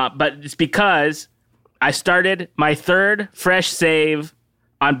 but it's because I started my third fresh save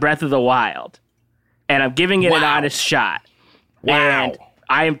on Breath of the Wild, and I'm giving it an honest shot. Wow. And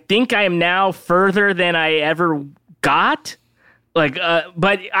I think I am now further than I ever got.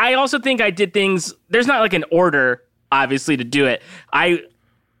 But I also think I did things. There's not like an order, obviously, to do it.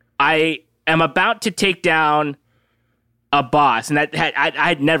 I am about to take down a boss, and I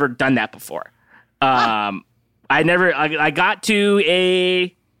had never done that before. I got to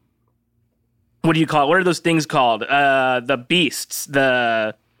a, what do you call it? What are those things called? The beasts.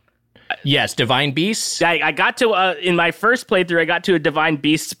 Yes, divine beasts. I got to in my first playthrough. I got to a divine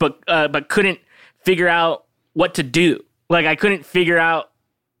beast, but couldn't figure out what to do. Like I couldn't figure out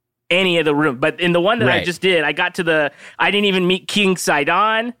any of the room. But in the one that I just did, I got to I didn't even meet King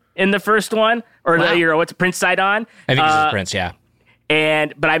Sidon in the first one, or what's Prince Sidon? I think he's Prince, yeah.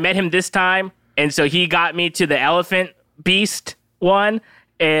 But I met him this time, and so he got me to the elephant beast one,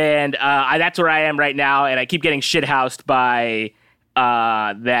 and that's where I am right now. And I keep getting shithoused by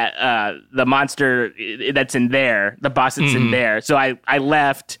the monster that's in there, the boss that's in there. So I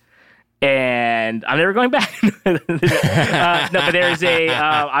left. And I'm never going back. No, but there's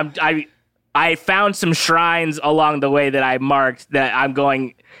I found some shrines along the way that I marked that I'm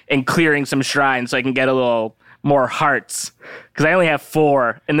going and clearing some shrines so I can get a little more hearts, because I only have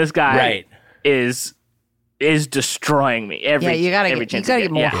 4, and this guy is destroying me you gotta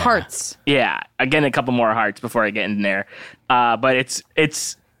get more hearts. Yeah, again, a couple more hearts before I get in there. But it's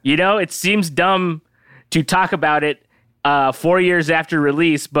it seems dumb to talk about it 4 years after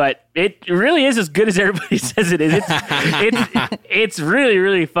release, but it really is as good as everybody says it is. It's really,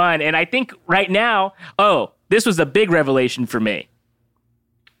 really fun. And I think right now, this was a big revelation for me.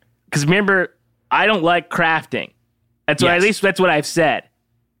 Because remember, I don't like crafting. At least that's what I've said.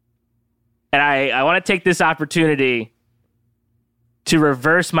 And I want to take this opportunity to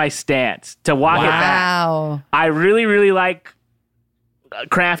reverse my stance, to walk it back. I really, really like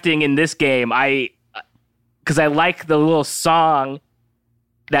crafting in this game. Because I like the little song,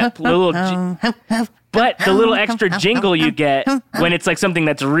 but the little extra jingle you get when it's like something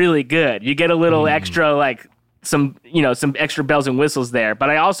that's really good. You get a little extra, like some extra bells and whistles there. But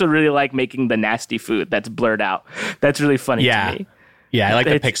I also really like making the nasty food that's blurred out. That's really funny to me. Yeah, I like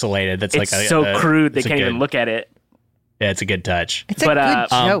the pixelated. That's it's so crude they can't even look at it. Yeah, it's a good touch. It's a good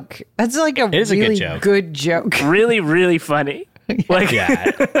joke. That's like a really good joke. Really, really funny. Like,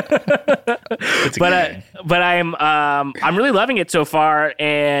 but I'm really loving it so far,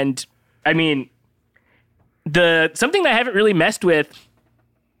 and I mean, something that I haven't really messed with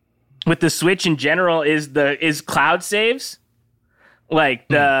the Switch in general is cloud saves. Like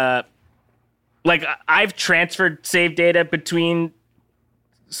I've transferred save data between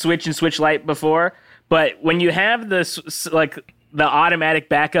Switch and Switch Lite before, but when you have the automatic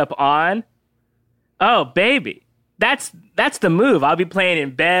backup on, oh baby. That's the move. I'll be playing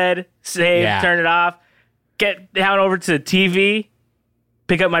in bed, save, turn it off, get down over to the TV,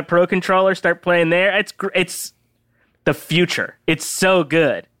 pick up my Pro Controller, start playing there. It's the future. It's so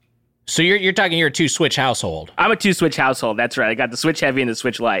good. So you're a 2-Switch household. I'm a 2-Switch household. That's right. I got the Switch Heavy and the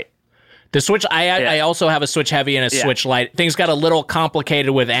Switch Lite. The Switch, I also have a Switch Heavy and a Switch Lite. Things got a little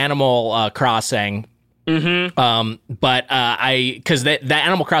complicated with Animal Crossing. But because that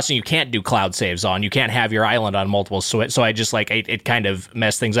Animal Crossing you can't do cloud saves on, you can't have your island on multiple Switch, so I just it kind of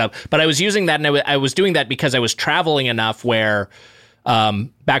messed things up. But I was using that, and I was doing that because I was traveling enough where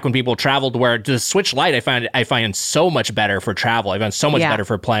back when people traveled, where the Switch Lite I find so much better for travel. I find so much better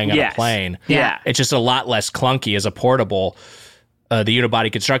for playing on a plane. Yeah, it's just a lot less clunky as a portable, the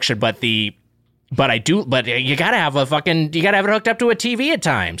unibody construction, but you gotta have it hooked up to a TV at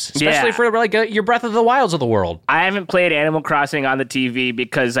times, especially for like your Breath of the Wilds of the world. I haven't played Animal Crossing on the TV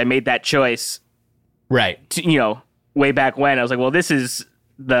because I made that choice, right? Way back when. I was like, well, this is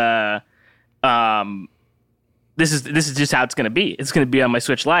the, this is just how it's gonna be. It's gonna be on my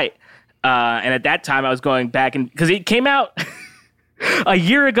Switch Lite, and at that time I was going back because it came out a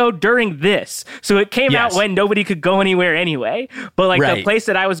year ago during this. So it came out when nobody could go anywhere anyway. But the place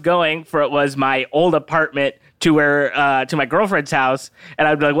that I was going for it was my old apartment to my girlfriend's house. And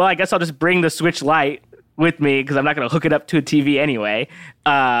I'd be like, well, I guess I'll just bring the Switch Lite with me because I'm not going to hook it up to a TV anyway.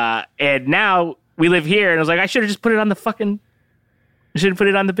 And now we live here, and I was like, I should have just put it on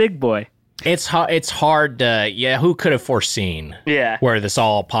the big boy. It's hard to, who could have foreseen where this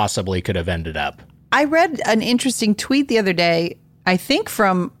all possibly could have ended up? I read an interesting tweet the other day, I think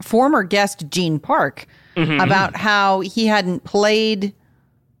from former guest Gene Park, about how he hadn't played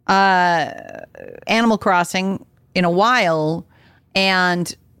Animal Crossing in a while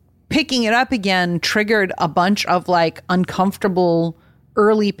And picking it up again triggered a bunch of like uncomfortable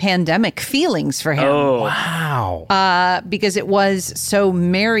early pandemic feelings for him. Oh, Wow. Because it was so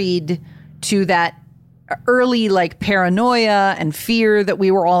married to that early like paranoia and fear that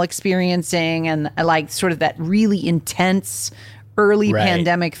we were all experiencing, and like sort of that really intense early Right.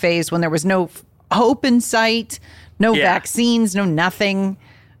 pandemic phase when there was no hope in sight, no vaccines, no nothing.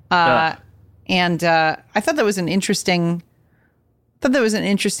 And I thought that was an interesting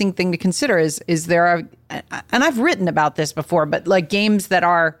thing to consider is there are, and I've written about this before, but like games that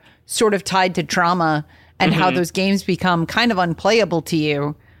are sort of tied to trauma and how those games become kind of unplayable to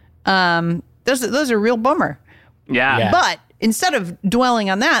you. Those are a real bummer. yeah. Yeah. But instead of dwelling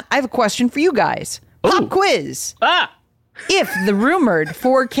on that, I have a question for you guys. Pop quiz. Ah, If the rumored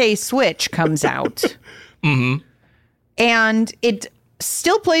 4K Switch comes out and it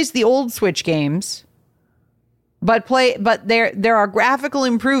still plays the old Switch games, but there are graphical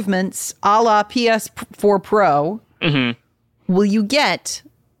improvements a la PS4 Pro, will you get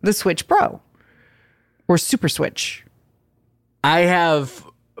the Switch Pro or Super Switch? I have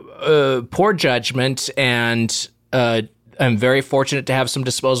poor judgment, and I'm very fortunate to have some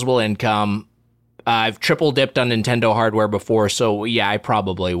disposable income. I've triple dipped on Nintendo hardware before, so yeah, I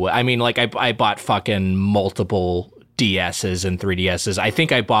probably would. I mean, like I bought fucking multiple DSs and 3DSs. I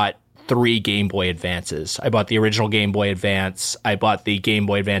think I bought 3 Game Boy Advances. I bought the original Game Boy Advance. I bought the Game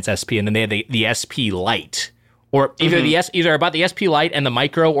Boy Advance SP, and then they had the SP Lite, or either either I bought the SP Lite and the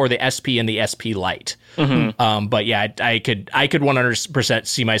Micro, or the SP and the SP Lite. But yeah, I could 100%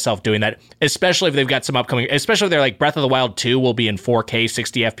 see myself doing that, especially if they've got some upcoming. Especially if they're like Breath of the Wild 2 will be in 4K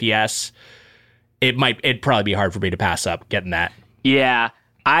 60 FPS. It'd probably be hard for me to pass up getting that. yeah.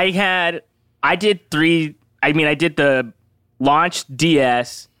 I did the launch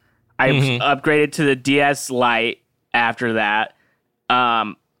DS. I upgraded to the DS Lite after that.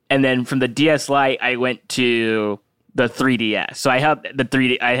 And then from the DS Lite, I went to the 3DS. So I had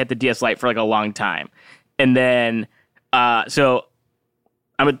the DS Lite for like a long time. And then, so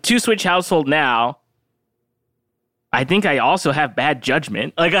I'm a 2-Switch household now. I think I also have bad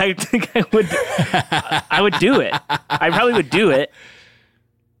judgment. Like, I think I would do it. I probably would do it.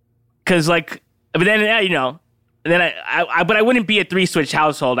 Cause like, but then, but I wouldn't be a 3-Switch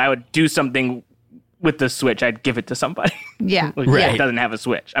household. I would do something with the Switch. I'd give it to somebody. Yeah. Like, Right. that doesn't have a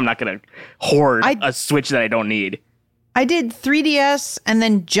Switch. I'm not going to hoard a Switch that I don't need. I did 3DS and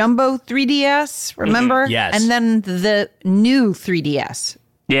then Jumbo 3DS, remember? Yes. And then the new 3DS,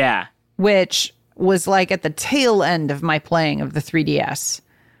 Yeah. which was like at the tail end of my playing of the 3DS.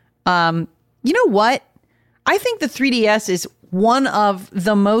 You know what? I think the 3DS is one of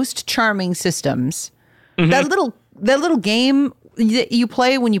the most charming systems. That little game that you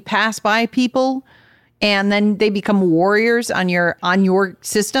play when you pass by people and then they become warriors on your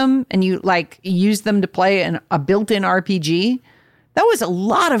system and you like use them to play a built-in RPG. That was a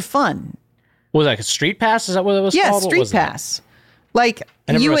lot of fun. What was that, like a Street Pass? Is that what it was Yeah, called? What Street was it? Pass. Like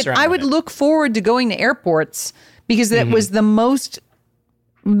I never messed around I with would it. look forward to going to airports because that was the most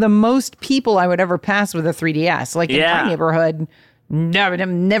people I would ever pass with a 3DS. Like in Yeah. my neighborhood, no, I would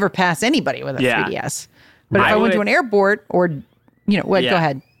never pass anybody with a Yeah. 3DS. But if I went to would- an airport or, go Yeah.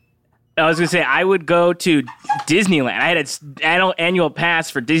 ahead. I was going to say, I would go to Disneyland. I had an annual pass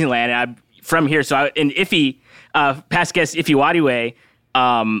for Disneyland. And I'm from here. So and Iffy, past guest Iffy Wadiwe,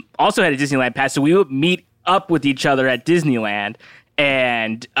 also had a Disneyland pass. So we would meet up with each other at Disneyland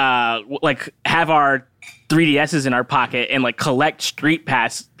and like have our 3DSs in our pocket and like collect Street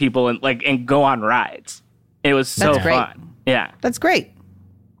Pass people and go on rides. It was so That's great. fun. Yeah. That's great.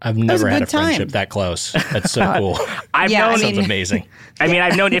 I've was never a had good a friendship time. that close. That's so cool. I've Yeah, I known Sounds mean- amazing.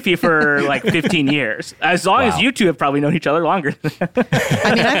 I've known Iffy for like 15 years. As long as Wow. you two have probably known each other longer.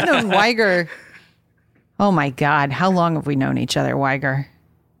 I mean, I've known Weiger. Oh my God. How long have we known each other, Weiger?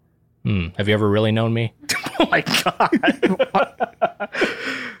 Have you ever really known me? Oh my God.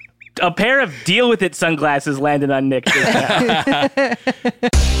 A pair of Deal With It sunglasses landed on Nick just now.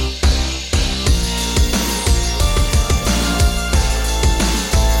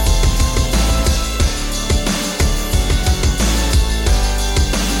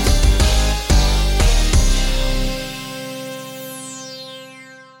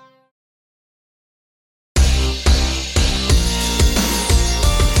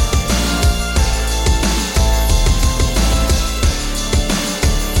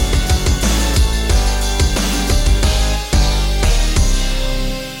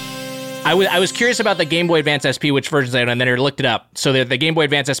 I was curious about the Game Boy Advance SP, which versions they had, and then I looked it up. So the Game Boy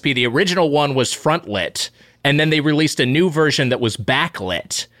Advance SP, the original one was front lit, and then they released a new version that was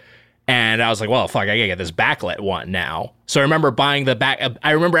backlit. And I was like, well, fuck, I gotta get this backlit one now. So I remember buying the back.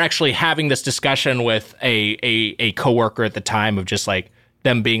 I remember actually having this discussion with a coworker at the time of just like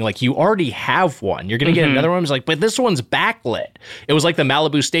them being like, you already have one. You're going to get another one. I was like, but this one's backlit. It was like the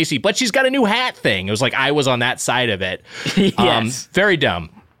Malibu Stacy, but she's got a new hat thing. It was like, I was on that side of it. Yes. Very dumb.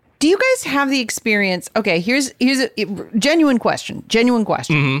 Do you guys have the experience? Okay, here's a genuine question.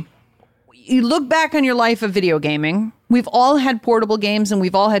 You look back on your life of video gaming. We've all had portable games and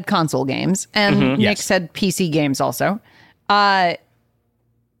we've all had console games. And Nick's had PC games also. I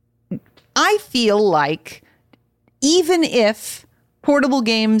feel like even if portable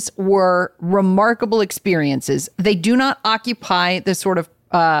games were remarkable experiences, they do not occupy the sort of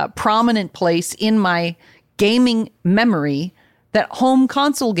prominent place in my gaming memory that home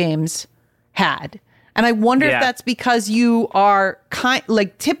console games had. And I wonder if that's because you are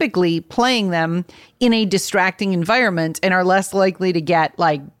typically playing them in a distracting environment and are less likely to get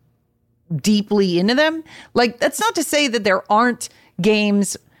like deeply into them. Like, that's not to say that there aren't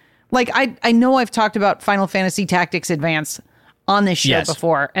games. Like, I know I've talked about Final Fantasy Tactics Advance on this show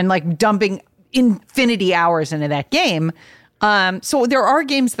before and like dumping infinity hours into that game. So there are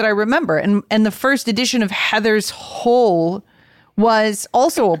games that I remember. And the first edition of Heather's Hole was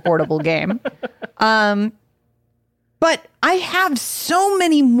also a portable game. But I have so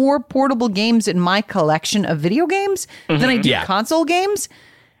many more portable games in my collection of video games than I do console games.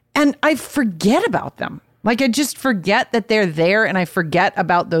 And I forget about them. Like, I just forget that they're there and I forget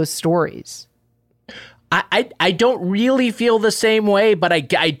about those stories. I don't really feel the same way, but I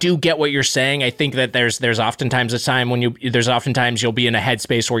do get what you're saying. I think that there's oftentimes a time when you'll be in a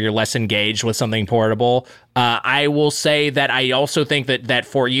headspace where you're less engaged with something portable. I will say that I also think that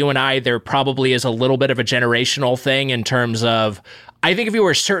for you and I, there probably is a little bit of a generational thing in terms of, I think if you were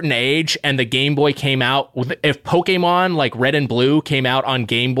a certain age and the Game Boy came out, if Pokemon like Red and Blue came out on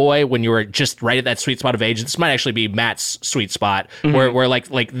Game Boy when you were just right at that sweet spot of age, this might actually be Matt's sweet spot, where like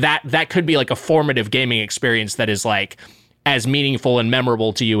that could be like a formative gaming experience that is like as meaningful and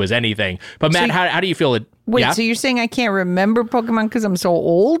memorable to you as anything. But Matt, how do you feel it? Wait, so you're saying I can't remember Pokemon because I'm so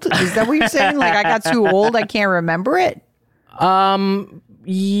old? Is that what you're saying? Like, I got too old, I can't remember it?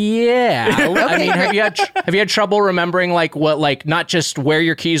 Yeah. I mean, have you had trouble remembering like what, like not just where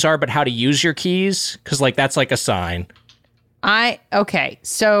your keys are, but how to use your keys? Because like that's like a sign. Okay.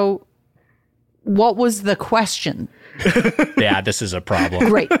 So what was the question? Yeah, this is a problem.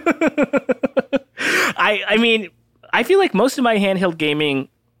 Great. I mean, I feel like most of my handheld gaming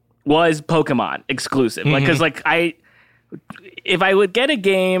was Pokemon exclusive. Like, because like if I would get a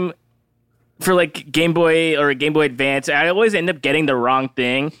game for like Game Boy or a Game Boy Advance, I always end up getting the wrong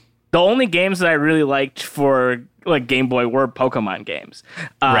thing. The only games that I really liked for like Game Boy were Pokemon games.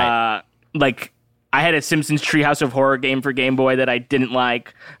 Right. Like I had a Simpsons Treehouse of Horror game for Game Boy that I didn't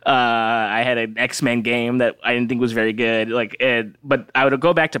like. I had an X-Men game that I didn't think was very good. But I would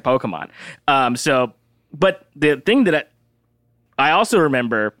go back to Pokemon. But the thing that I also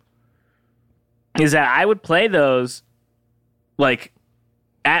remember is that I would play those like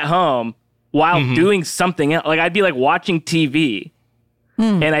at home while doing something else. Like I'd be like watching TV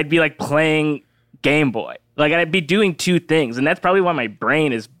and I'd be like playing Game Boy. Like I'd be doing two things, and that's probably why my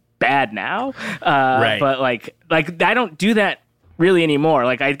brain is bad now. Right. But like I don't do that really anymore.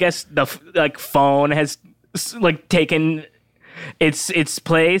 Like I guess the phone has like taken its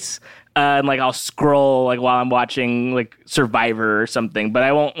place. And like I'll scroll like while I'm watching like Survivor or something, but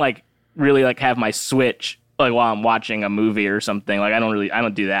I won't like really like have my Switch like while I'm watching a movie or something. Like I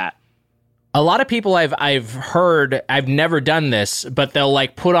don't do that. A lot of people I've heard, I've never done this, but they'll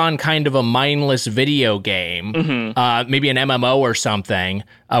like put on kind of a mindless video game, maybe an MMO or something,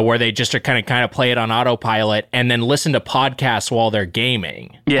 where they just are kind of play it on autopilot and then listen to podcasts while they're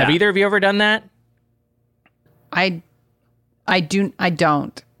gaming. Yeah. Have either of you ever done that? I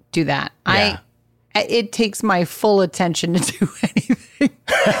don't do that. Yeah. It takes my full attention to do anything.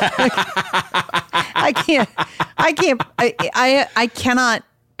 I cannot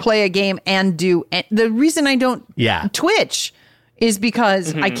play a game and do. The reason I don't Twitch is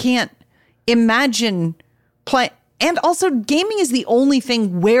because I can't imagine play. And also, gaming is the only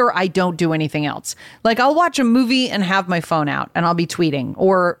thing where I don't do anything else. Like, I'll watch a movie and have my phone out and I'll be tweeting,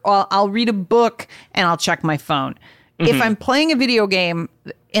 or I'll read a book and I'll check my phone. If I'm playing a video game,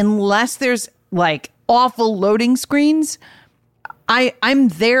 unless there's like awful loading screens, I'm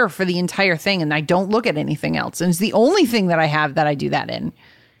there for the entire thing and I don't look at anything else. And it's the only thing that I have that I do that in.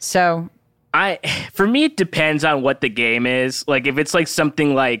 So for me, it depends on what the game is. Like if it's like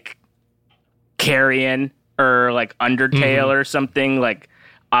something like Carrion or like Undertale or something, like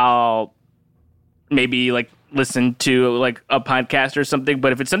I'll maybe like listen to like a podcast or something,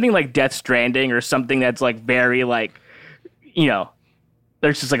 but if it's something like Death Stranding or something that's like very like, you know,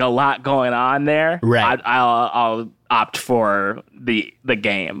 there's just like a lot going on there, right? I'll opt for the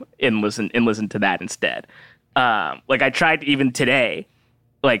game and listen to that instead. Like I tried even today,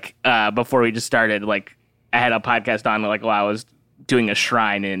 like before we just started, like I had a podcast on like while I was doing a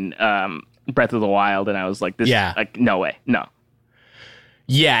shrine in Breath of the Wild, and I was like, like no way, no.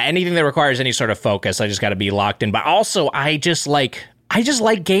 Yeah, anything that requires any sort of focus, I just got to be locked in. But also, I just like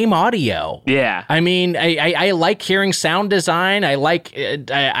game audio. Yeah, I mean, I like hearing sound design. I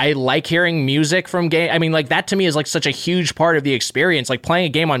like hearing music from game. I mean, like that to me is like such a huge part of the experience. Like playing a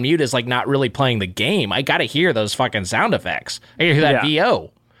game on mute is like not really playing the game. I got to hear those fucking sound effects. I hear that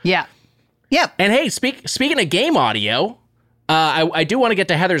VO. Yeah. Yep. And hey, speaking of game audio, I do want to get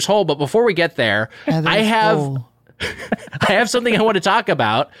to Heather's Hole, but before we get there, I have something I want to talk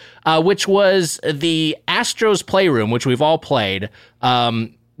about, which was the Astro's Playroom, which we've all played.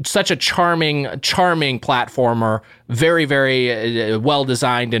 Such a charming platformer, very, very well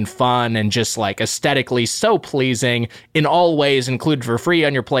designed and fun, and just like aesthetically so pleasing in all ways, included for free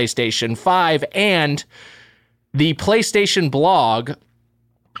on your PlayStation 5 and the PlayStation Blog.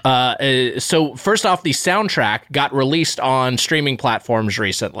 So first off, the soundtrack got released on streaming platforms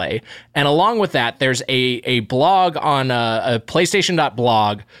recently. And along with that, there's a blog on a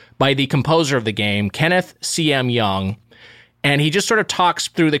PlayStation.blog by the composer of the game, Kenneth C.M. Young. And he just sort of talks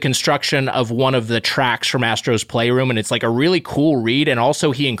through the construction of one of the tracks from Astro's Playroom, and it's like a really cool read. And also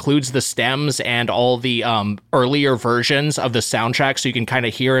he includes the stems and all the earlier versions of the soundtrack, so you can kind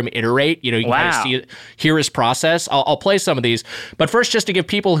of hear him iterate. You know, you can kind of hear his process. I'll play some of these, but first, just to give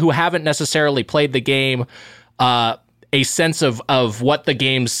people who haven't necessarily played the game a sense of what the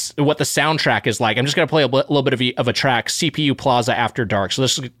soundtrack is like, I'm just going to play a little bit of a track, CPU Plaza After Dark. So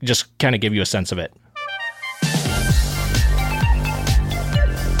this will just kind of give you a sense of it.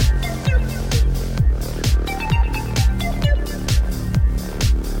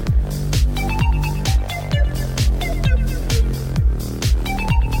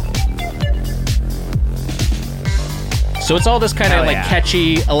 So it's all this kind of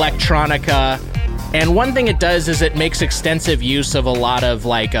catchy electronica. And one thing it does is it makes extensive use of a lot of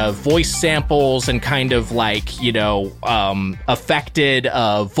like voice samples and kind of like, you know, affected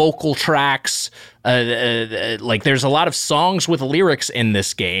vocal tracks. Like there's a lot of songs with lyrics in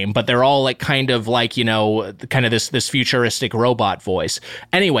this game, but they're all like kind of like, you know, kind of this futuristic robot voice.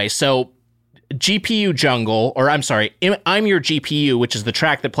 Anyway, so GPU Jungle, or I'm sorry, I'm Your GPU, which is the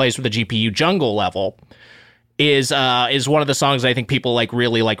track that plays with the GPU Jungle level, is one of the songs I think people like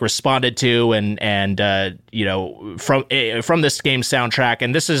really like responded to and you know, from this game's soundtrack.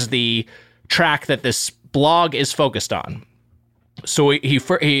 And this is the track that this blog is focused on. So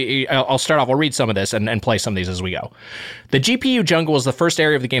I'll start off. I'll read some of this and play some of these as we go. The GPU Jungle was the first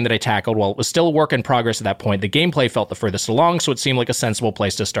area of the game that I tackled. While it was still a work in progress at that point, the gameplay felt the furthest along, so it seemed like a sensible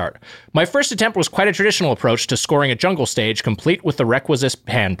place to start. My first attempt was quite a traditional approach to scoring a jungle stage, complete with the requisite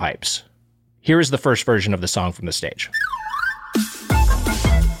panpipes. Here is the first version of the song from the stage.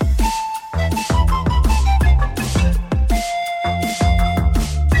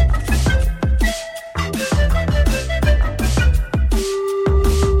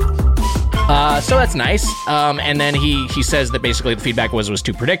 So that's nice. And then he says that basically the feedback was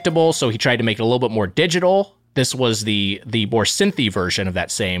too predictable, so he tried to make it a little bit more digital. This was the more synthy version of that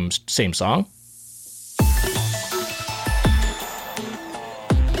same song.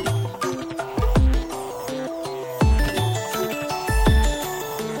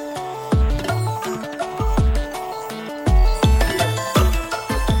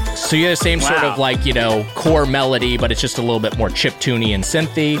 So you have the same sort of like, you know, core melody, but it's just a little bit more chiptune and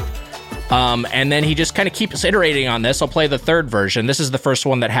synthy. And then he just kind of keeps iterating on this. I'll play the third version. This is the first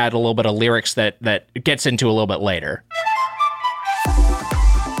one that had a little bit of lyrics that gets into a little bit later.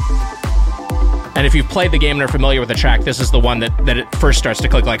 And if you've played the game and are familiar with the track, this is the one that it first starts to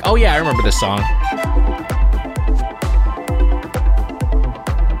click like, oh yeah, I remember this song.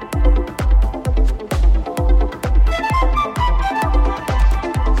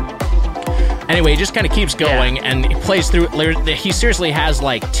 Anyway, he just kind of keeps going and he plays through. He seriously has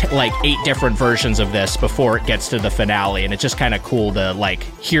like 8 different versions of this before it gets to the finale, and it's just kind of cool to like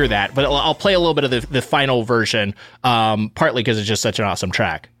hear that. But I'll play a little bit of the final version, partly because it's just such an awesome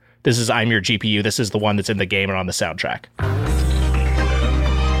track. This is I'm Your GPU. This is the one that's in the game and on the soundtrack.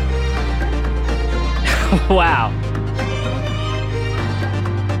 Wow.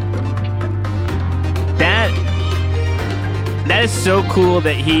 That is so cool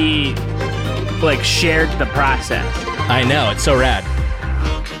that he like shared the process. I know, it's so rad.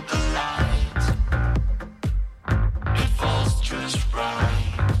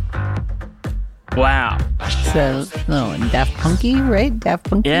 Daft Punky, right? Daft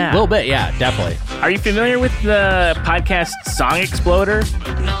Punky. Yeah. A little bit, yeah, definitely. Are you familiar with the podcast Song Exploder?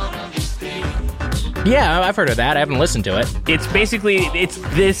 Yeah, I've heard of that. I haven't listened to it. It's basically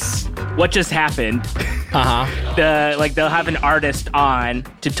this what just happened. They'll have an artist on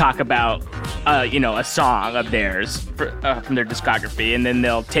to talk about a song of theirs from their discography, and then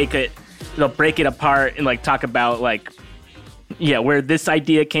they'll break it apart and like talk about like where this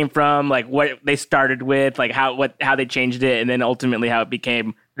idea came from, like what they started with, like how they changed it, and then ultimately how it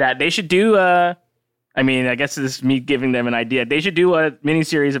became that. They should do I guess this is me giving them an idea. They should do a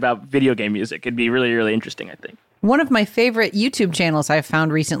miniseries about video game music. It'd be really, really interesting, I think. One of my favorite YouTube channels I've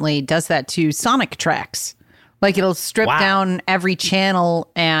found recently does that to Sonic tracks. Like it'll strip down every channel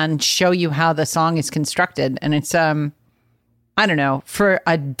and show you how the song is constructed. And it's, I don't know, for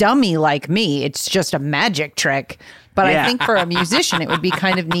a dummy like me, it's just a magic trick. But I think for a musician, it would be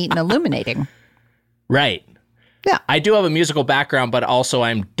kind of neat and illuminating. Right. Yeah. I do have a musical background, but also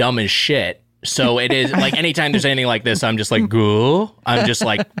I'm dumb as shit. So it is like anytime there's anything like this, I'm just like, go. I'm just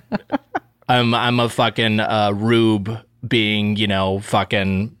like, I'm a fucking rube being,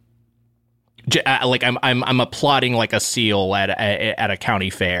 fucking like I'm applauding like a seal at a county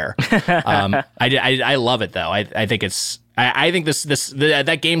fair. I love it though. I think it's I think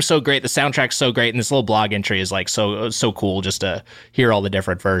that game's so great. The soundtrack's so great, and this little blog entry is like so cool just to hear all the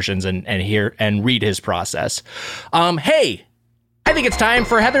different versions and hear and read his process. Hey, I think it's time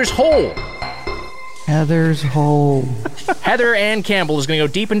for Heather's Hole. Heather's Hole. Heather Ann Campbell is going to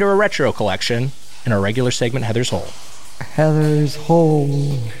go deep into her retro collection in our regular segment, Heather's Hole. Heather's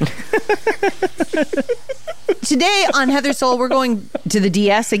Hole. Today on Heather's Hole, we're going to the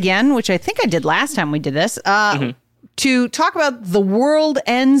DS again, which I think I did last time we did this, to talk about The World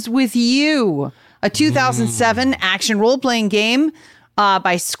Ends With You, a 2007 action role-playing game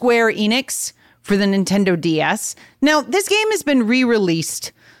by Square Enix for the Nintendo DS. Now, this game has been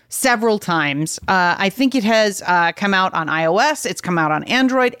re-released several times. I think it has come out on iOS, it's come out on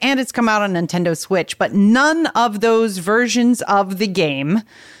Android, and it's come out on Nintendo Switch, but none of those versions of the game,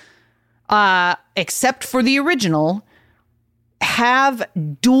 except for the original, have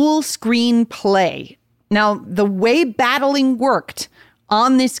dual screen play. Now, the way battling worked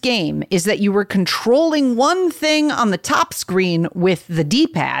on this game is that you were controlling one thing on the top screen with the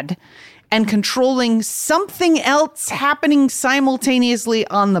D-pad and controlling something else happening simultaneously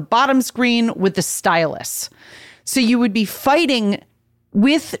on the bottom screen with the stylus. So you would be fighting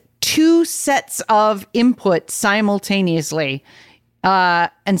with two sets of input simultaneously.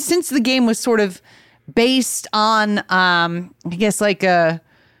 And since the game was sort of based on, I guess like it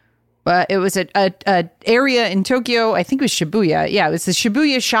was a area in Tokyo, I think it was Shibuya. Yeah, it was the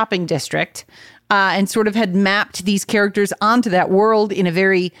Shibuya shopping district, and sort of had mapped these characters onto that world in a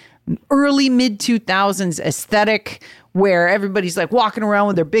very early mid-2000s aesthetic where everybody's like walking around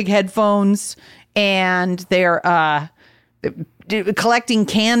with their big headphones and they're collecting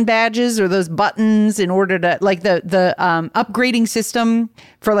can badges or those buttons in order to like the upgrading system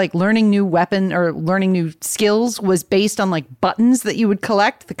for like learning new weapon or learning new skills was based on like buttons that you would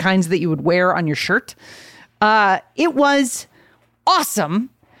collect, the kinds that you would wear on your shirt. It was awesome.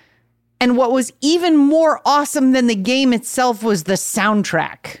 And what was even more awesome than the game itself was the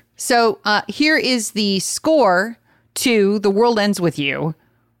soundtrack. So here is the score to The World Ends With You,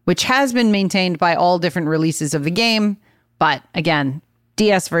 which has been maintained by all different releases of the game. But again,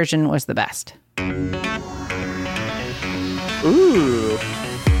 DS version was the best. Ooh.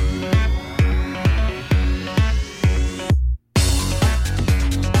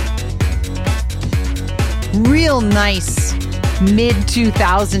 Real nice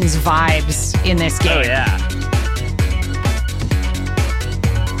mid-2000s vibes in this game. Oh, yeah.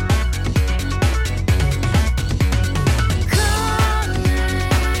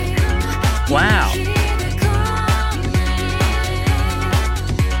 Wow.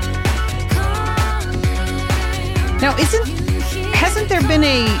 Now, hasn't there been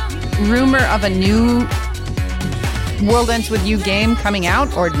a rumor of a new World Ends With You game coming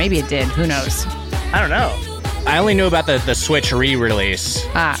out? Or maybe it did. Who knows? I don't know. I only knew about the Switch re-release,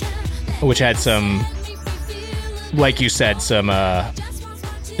 which had some, like you said, some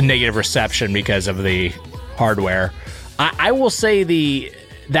negative reception because of the hardware. I will say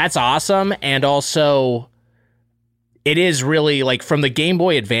that's awesome, and also it is really like from the Game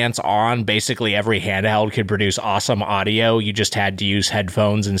Boy Advance on, basically every handheld could produce awesome audio. You just had to use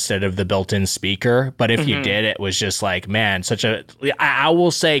headphones instead of the built-in speaker. But if you did, it was just like, man, I will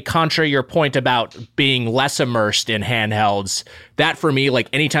say, contrary to your point about being less immersed in handhelds, that for me, like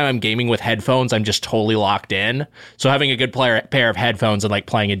anytime I'm gaming with headphones, I'm just totally locked in. So having a good pair of headphones and like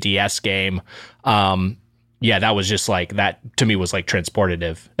playing a DS game, yeah, that was just like, that to me was like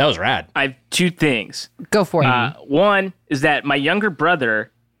transportative. That was rad. I have two things. Go for it. One is that my younger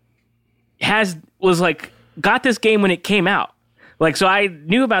brother got this game when it came out. Like, so I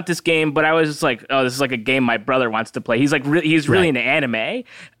knew about this game, but I was just like, oh, this is like a game my brother wants to play. He's like, he's really into anime.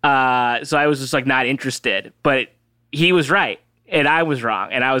 So I was just like not interested, but he was right and I was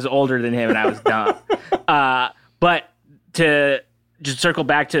wrong and I was older than him and I was dumb. But to just circle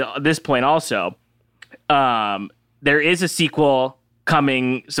back to this point also, there is a sequel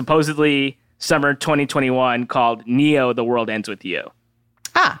coming supposedly summer 2021 called Neo: The World Ends With You.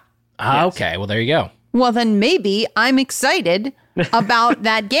 Okay, well, there you go. Well, then maybe I'm excited about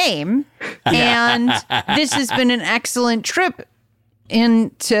that game. And this has been an excellent trip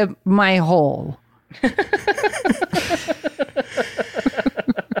into my hole.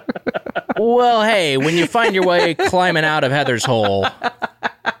 Well, hey, when you find your way climbing out of Heather's hole,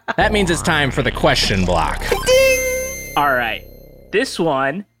 that means it's time for the question block. Ding! All right. This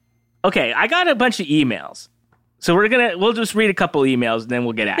one. Okay, I got a bunch of emails. So we'll just read a couple emails and then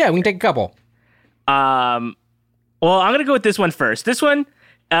we'll get at it. Yeah, we can take a couple. Well, I'm going to go with this one first. This one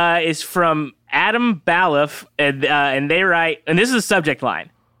is from Adam Baloff, and they write, and this is a subject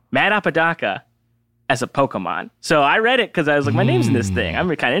line, Matt Apodaca as a Pokemon. So I read it because I was like, my name's in this thing. I'm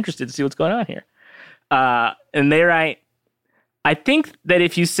kind of interested to see what's going on here. And they write, I think that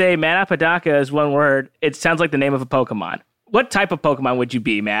if you say Matt Apodaca as one word, it sounds like the name of a Pokemon. What type of Pokemon would you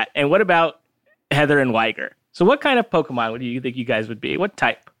be, Matt? And what about Heather and Weiger? So what kind of Pokemon would you think you guys would be? What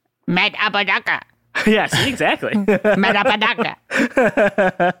type? Matt Apodaca. Yeah, see, exactly. Matt Apodaca.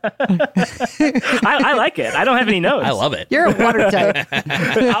 I like it. I don't have any notes. I love it. You're a water type.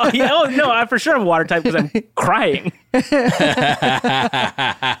 No, I'm for sure I'm a water type because I'm crying.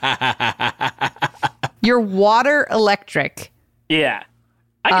 You're water electric. Yeah,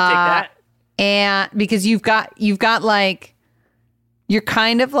 I can take that. And because you've got like, you're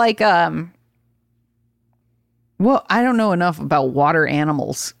kind of like, well, I don't know enough about water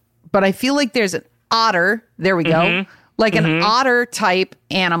animals, but I feel like there's an otter. There we go. Like an otter type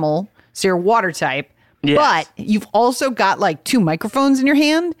animal. So you're water type. Yes. But you've also got like 2 microphones in your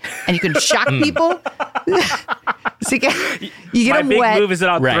hand and you can shock people. So you get My them big wet. move is that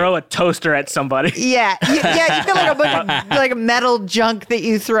I'll throw a toaster at somebody. Yeah. You got like a bunch of like metal junk that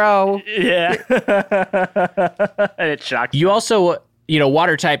you throw. Yeah. And it shocks. You also,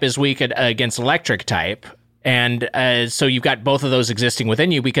 water type is weak against electric type. And so you've got both of those existing within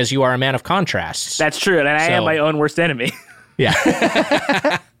you because you are a man of contrasts. That's true. And I am my own worst enemy.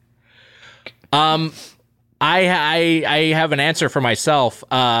 Yeah. I have an answer for myself.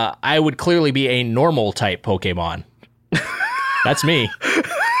 I would clearly be a normal type Pokemon. That's me.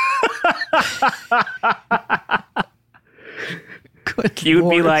 Good You would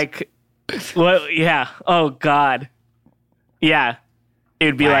be Lord. like, well, yeah. Oh, God. Yeah. It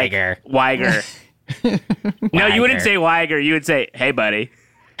would be Weiger. like Weiger. No, you wouldn't say Weiger. You would say, hey, buddy.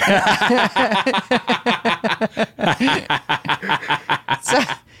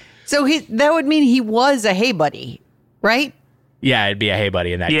 So that would mean he was a hey buddy, right? Yeah, it'd be a hey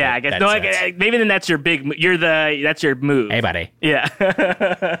buddy in that. Yeah, I guess. No, maybe then that's your big. That's your move. Hey buddy. Yeah.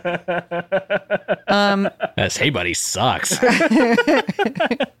 This hey buddy sucks.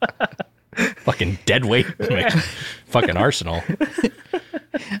 Fucking dead weight. Fucking Arsenal.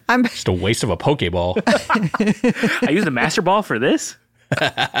 I'm Just a waste of a Pokeball. I used a Master Ball for this.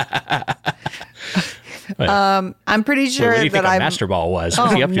 I'm pretty What sure do you think that a I'm. Master Ball was? Oh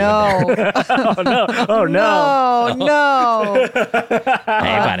What's he up to in there? no! Oh no. No!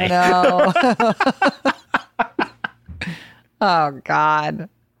 Hey buddy. No! Oh God!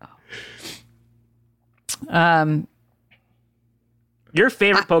 Your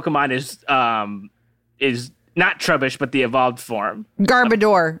favorite Pokemon is not Trubbish, but the evolved form.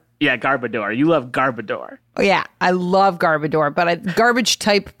 Garbodor. Yeah, Garbodor. You love Garbodor. Oh, yeah, I love Garbodor, but garbage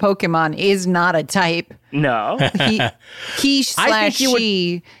type Pokemon is not a type. No. He slash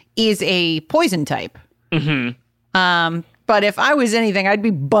she is a poison type. Mm-hmm. But if I was anything, I'd be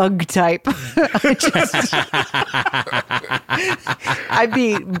bug type. I'd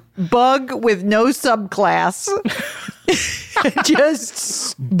be bug with no subclass.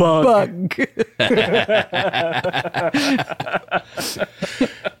 Just bug.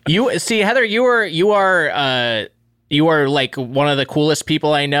 You see, Heather, you are like one of the coolest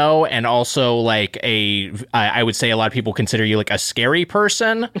people I know, and also like I would say a lot of people consider you like a scary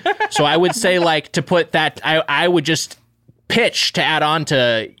person. So I would say like to put that, I would just pitch to add on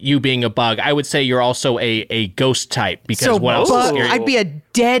to you being a bug. I would say you're also a ghost type because So what else is bug, scary? I'd be a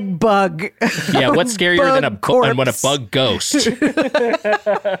dead bug. Yeah, what's scarier than bug than a corpse. bug ghost?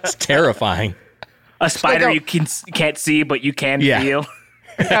 It's terrifying. A spider like you can't see, but you can feel.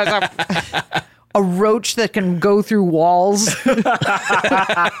 A roach that can go through walls.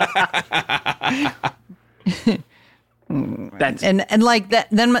 That's and like that.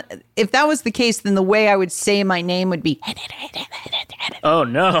 Then if that was the case, then the way I would say my name would be. oh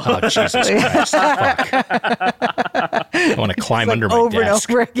no! Oh, Jesus Christ. Fuck. I want to climb under my over desk.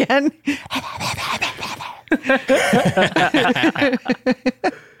 and over again.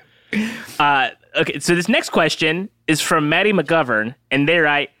 Okay, so this next question is from Maddie McGovern, and they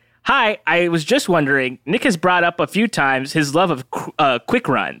write, "Hi, I was just wondering, Nick has brought up a few times his love of quick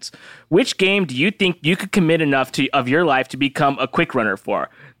runs. Which game do you think you could commit enough of your life to become a quick runner for?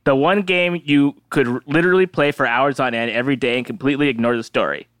 The one game you could literally play for hours on end every day and completely ignore the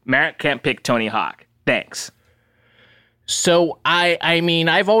story. Merritt can't pick Tony Hawk. Thanks." So I mean,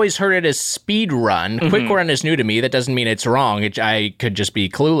 I've always heard it as speed run. Quick run is new to me. That doesn't mean it's wrong. I could just be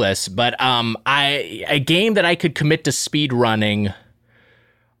clueless. But a game that I could commit to speed running,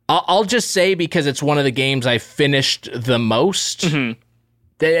 I'll just say because it's one of the games I finished the most.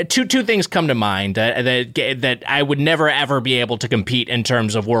 Two things come to mind that I would never ever be able to compete in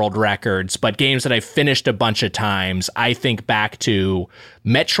terms of world records, but games that I finished a bunch of times. I think back to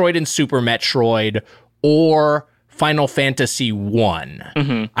Metroid and Super Metroid, or Final Fantasy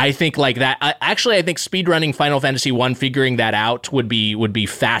 1. I think like that. Actually, I think speedrunning Final Fantasy 1, figuring that out would be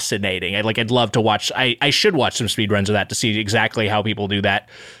fascinating. I'd love to watch. I should watch some speedruns of that to see exactly how people do that,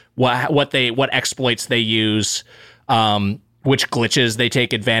 what exploits they use, which glitches they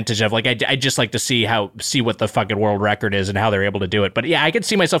take advantage of. Like I just like to see what the fucking world record is and how they're able to do it. But yeah, I could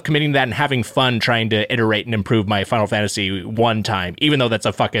see myself committing to that and having fun trying to iterate and improve my Final Fantasy 1 time, even though that's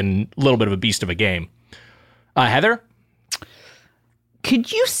a fucking little bit of a beast of a game. Heather?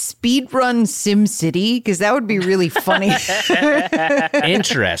 Could you speedrun SimCity? Because that would be really funny.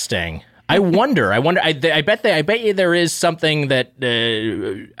 Interesting. I wonder. I bet you there is something that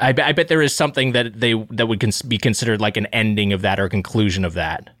I bet there is something that would be considered like an ending of that or conclusion of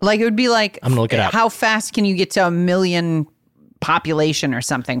that. Like it would be like, I'm gonna look it up. How fast can you get to 1 million population or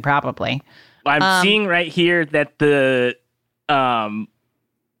something? Probably. I'm seeing right here that the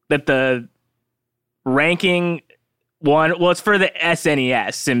ranking one, well, it's for the SNES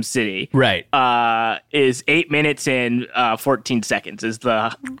SimCity, right? Is 8 minutes and 14 seconds is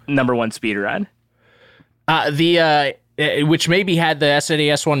the number one speed run. Which maybe had the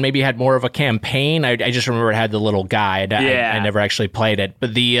SNES one, maybe had more of a campaign. I just remember it had the little guy. I never actually played it, but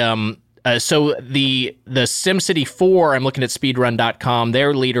so the SimCity 4, I'm looking at speedrun.com,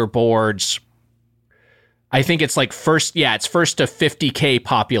 their leaderboards. I think it's like first to 50K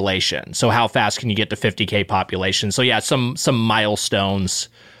population. So how fast can you get to 50K population? So yeah, some milestones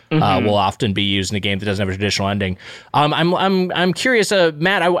will often be used in a game that doesn't have a traditional ending. I'm curious,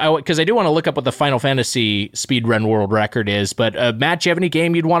 Matt, because I do want to look up what the Final Fantasy speedrun world record is. But Matt, do you have any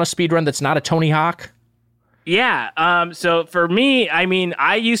game you'd want to speedrun that's not a Tony Hawk? Yeah. So for me, I mean,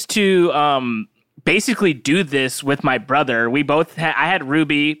 I used to basically do this with my brother. We both I had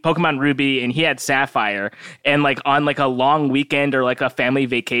Pokemon Ruby, and he had Sapphire. And like on like a long weekend or like a family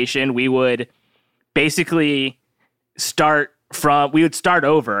vacation, we would basically start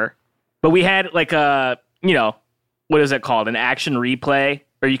over, but we had like what is it called? An action replay,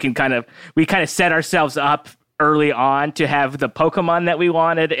 or we kind of set ourselves up early on to have the Pokemon that we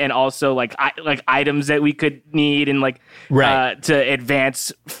wanted, and also like items that we could need, and to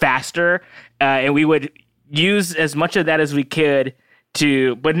advance faster. And we would use as much of that as we could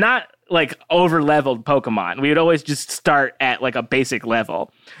but not like over leveled Pokemon. We would always just start at like a basic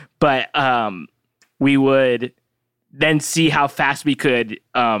level, but we would then see how fast we could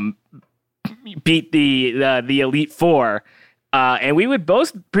beat the Elite Four. And we would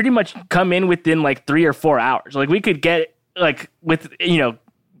both pretty much come in within like 3 or 4 hours. Like we could get like with,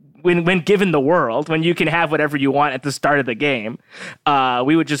 when given the world, when you can have whatever you want at the start of the game,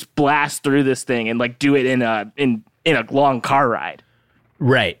 we would just blast through this thing and like do it in a long car ride.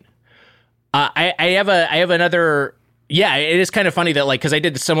 Right. I have another. Yeah, it is kind of funny that because I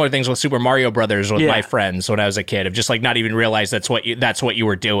did similar things with Super Mario Brothers with my friends when I was a kid, of just like not even realize that's what you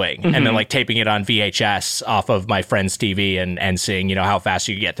were doing, and then like taping it on VHS off of my friend's TV and seeing how fast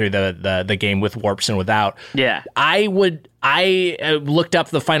you get through the game with warps and without. Yeah, I looked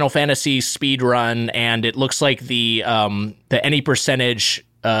up the Final Fantasy speed run, and it looks like the any percentage.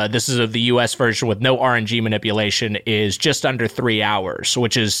 This is of the US version with no RNG manipulation, is just under 3 hours,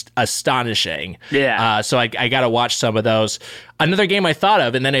 which is astonishing. Yeah. So I got to watch some of those. Another game I thought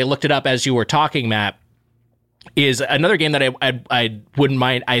of, and then I looked it up as you were talking, Matt, is another game that I wouldn't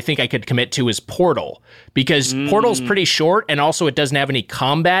mind. I think I could commit to is Portal, because Portal's pretty short, and also it doesn't have any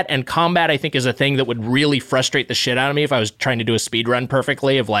combat. And combat, I think, is a thing that would really frustrate the shit out of me if I was trying to do a speed run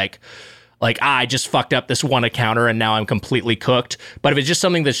perfectly. Of I just fucked up this one encounter and now I'm completely cooked. But if it's just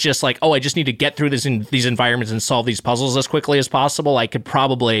something that's just like, oh, I just need to get through these environments and solve these puzzles as quickly as possible, I could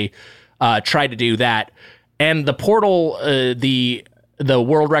probably try to do that. And the Portal, the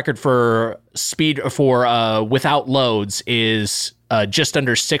world record for speed for without loads is just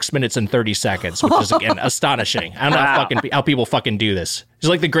under 6 minutes and 30 seconds, which is, again, astonishing. I don't know how people fucking do this. It's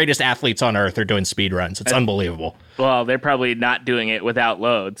like the greatest athletes on earth are doing speed runs. It's unbelievable. Well, they're probably not doing it without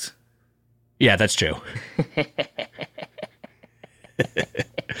loads. Yeah, that's true.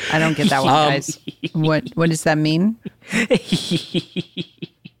 I don't get that one, guys. What does that mean? I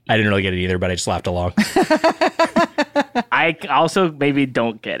didn't really get it either, but I just laughed along. I also maybe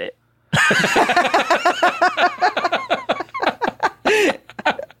don't get it.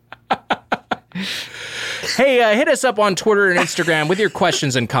 Hey, hit us up on Twitter and Instagram with your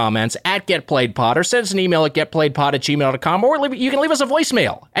questions and comments at GetPlayedPod, or send us an email at getplayedpod@gmail.com, or you can leave us a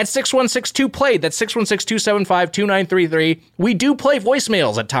voicemail at 616-2-PLAYED. That's 616-275-2933. We do play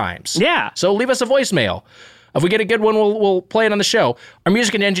voicemails at times. Yeah. So leave us a voicemail. If we get a good one, we'll play it on the show. Our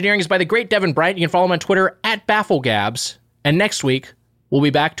music and engineering is by the great Devin Bryant. You can follow him on Twitter at BaffleGabs. And next week, we'll be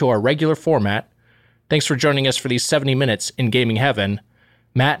back to our regular format. Thanks for joining us for these 70 minutes in gaming heaven.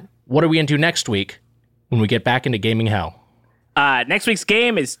 Matt, what are we into next week when we get back into gaming hell? Next week's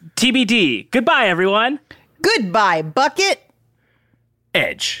game is TBD. Goodbye, everyone. Goodbye, Bucket.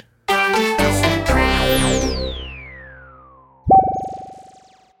 Edge.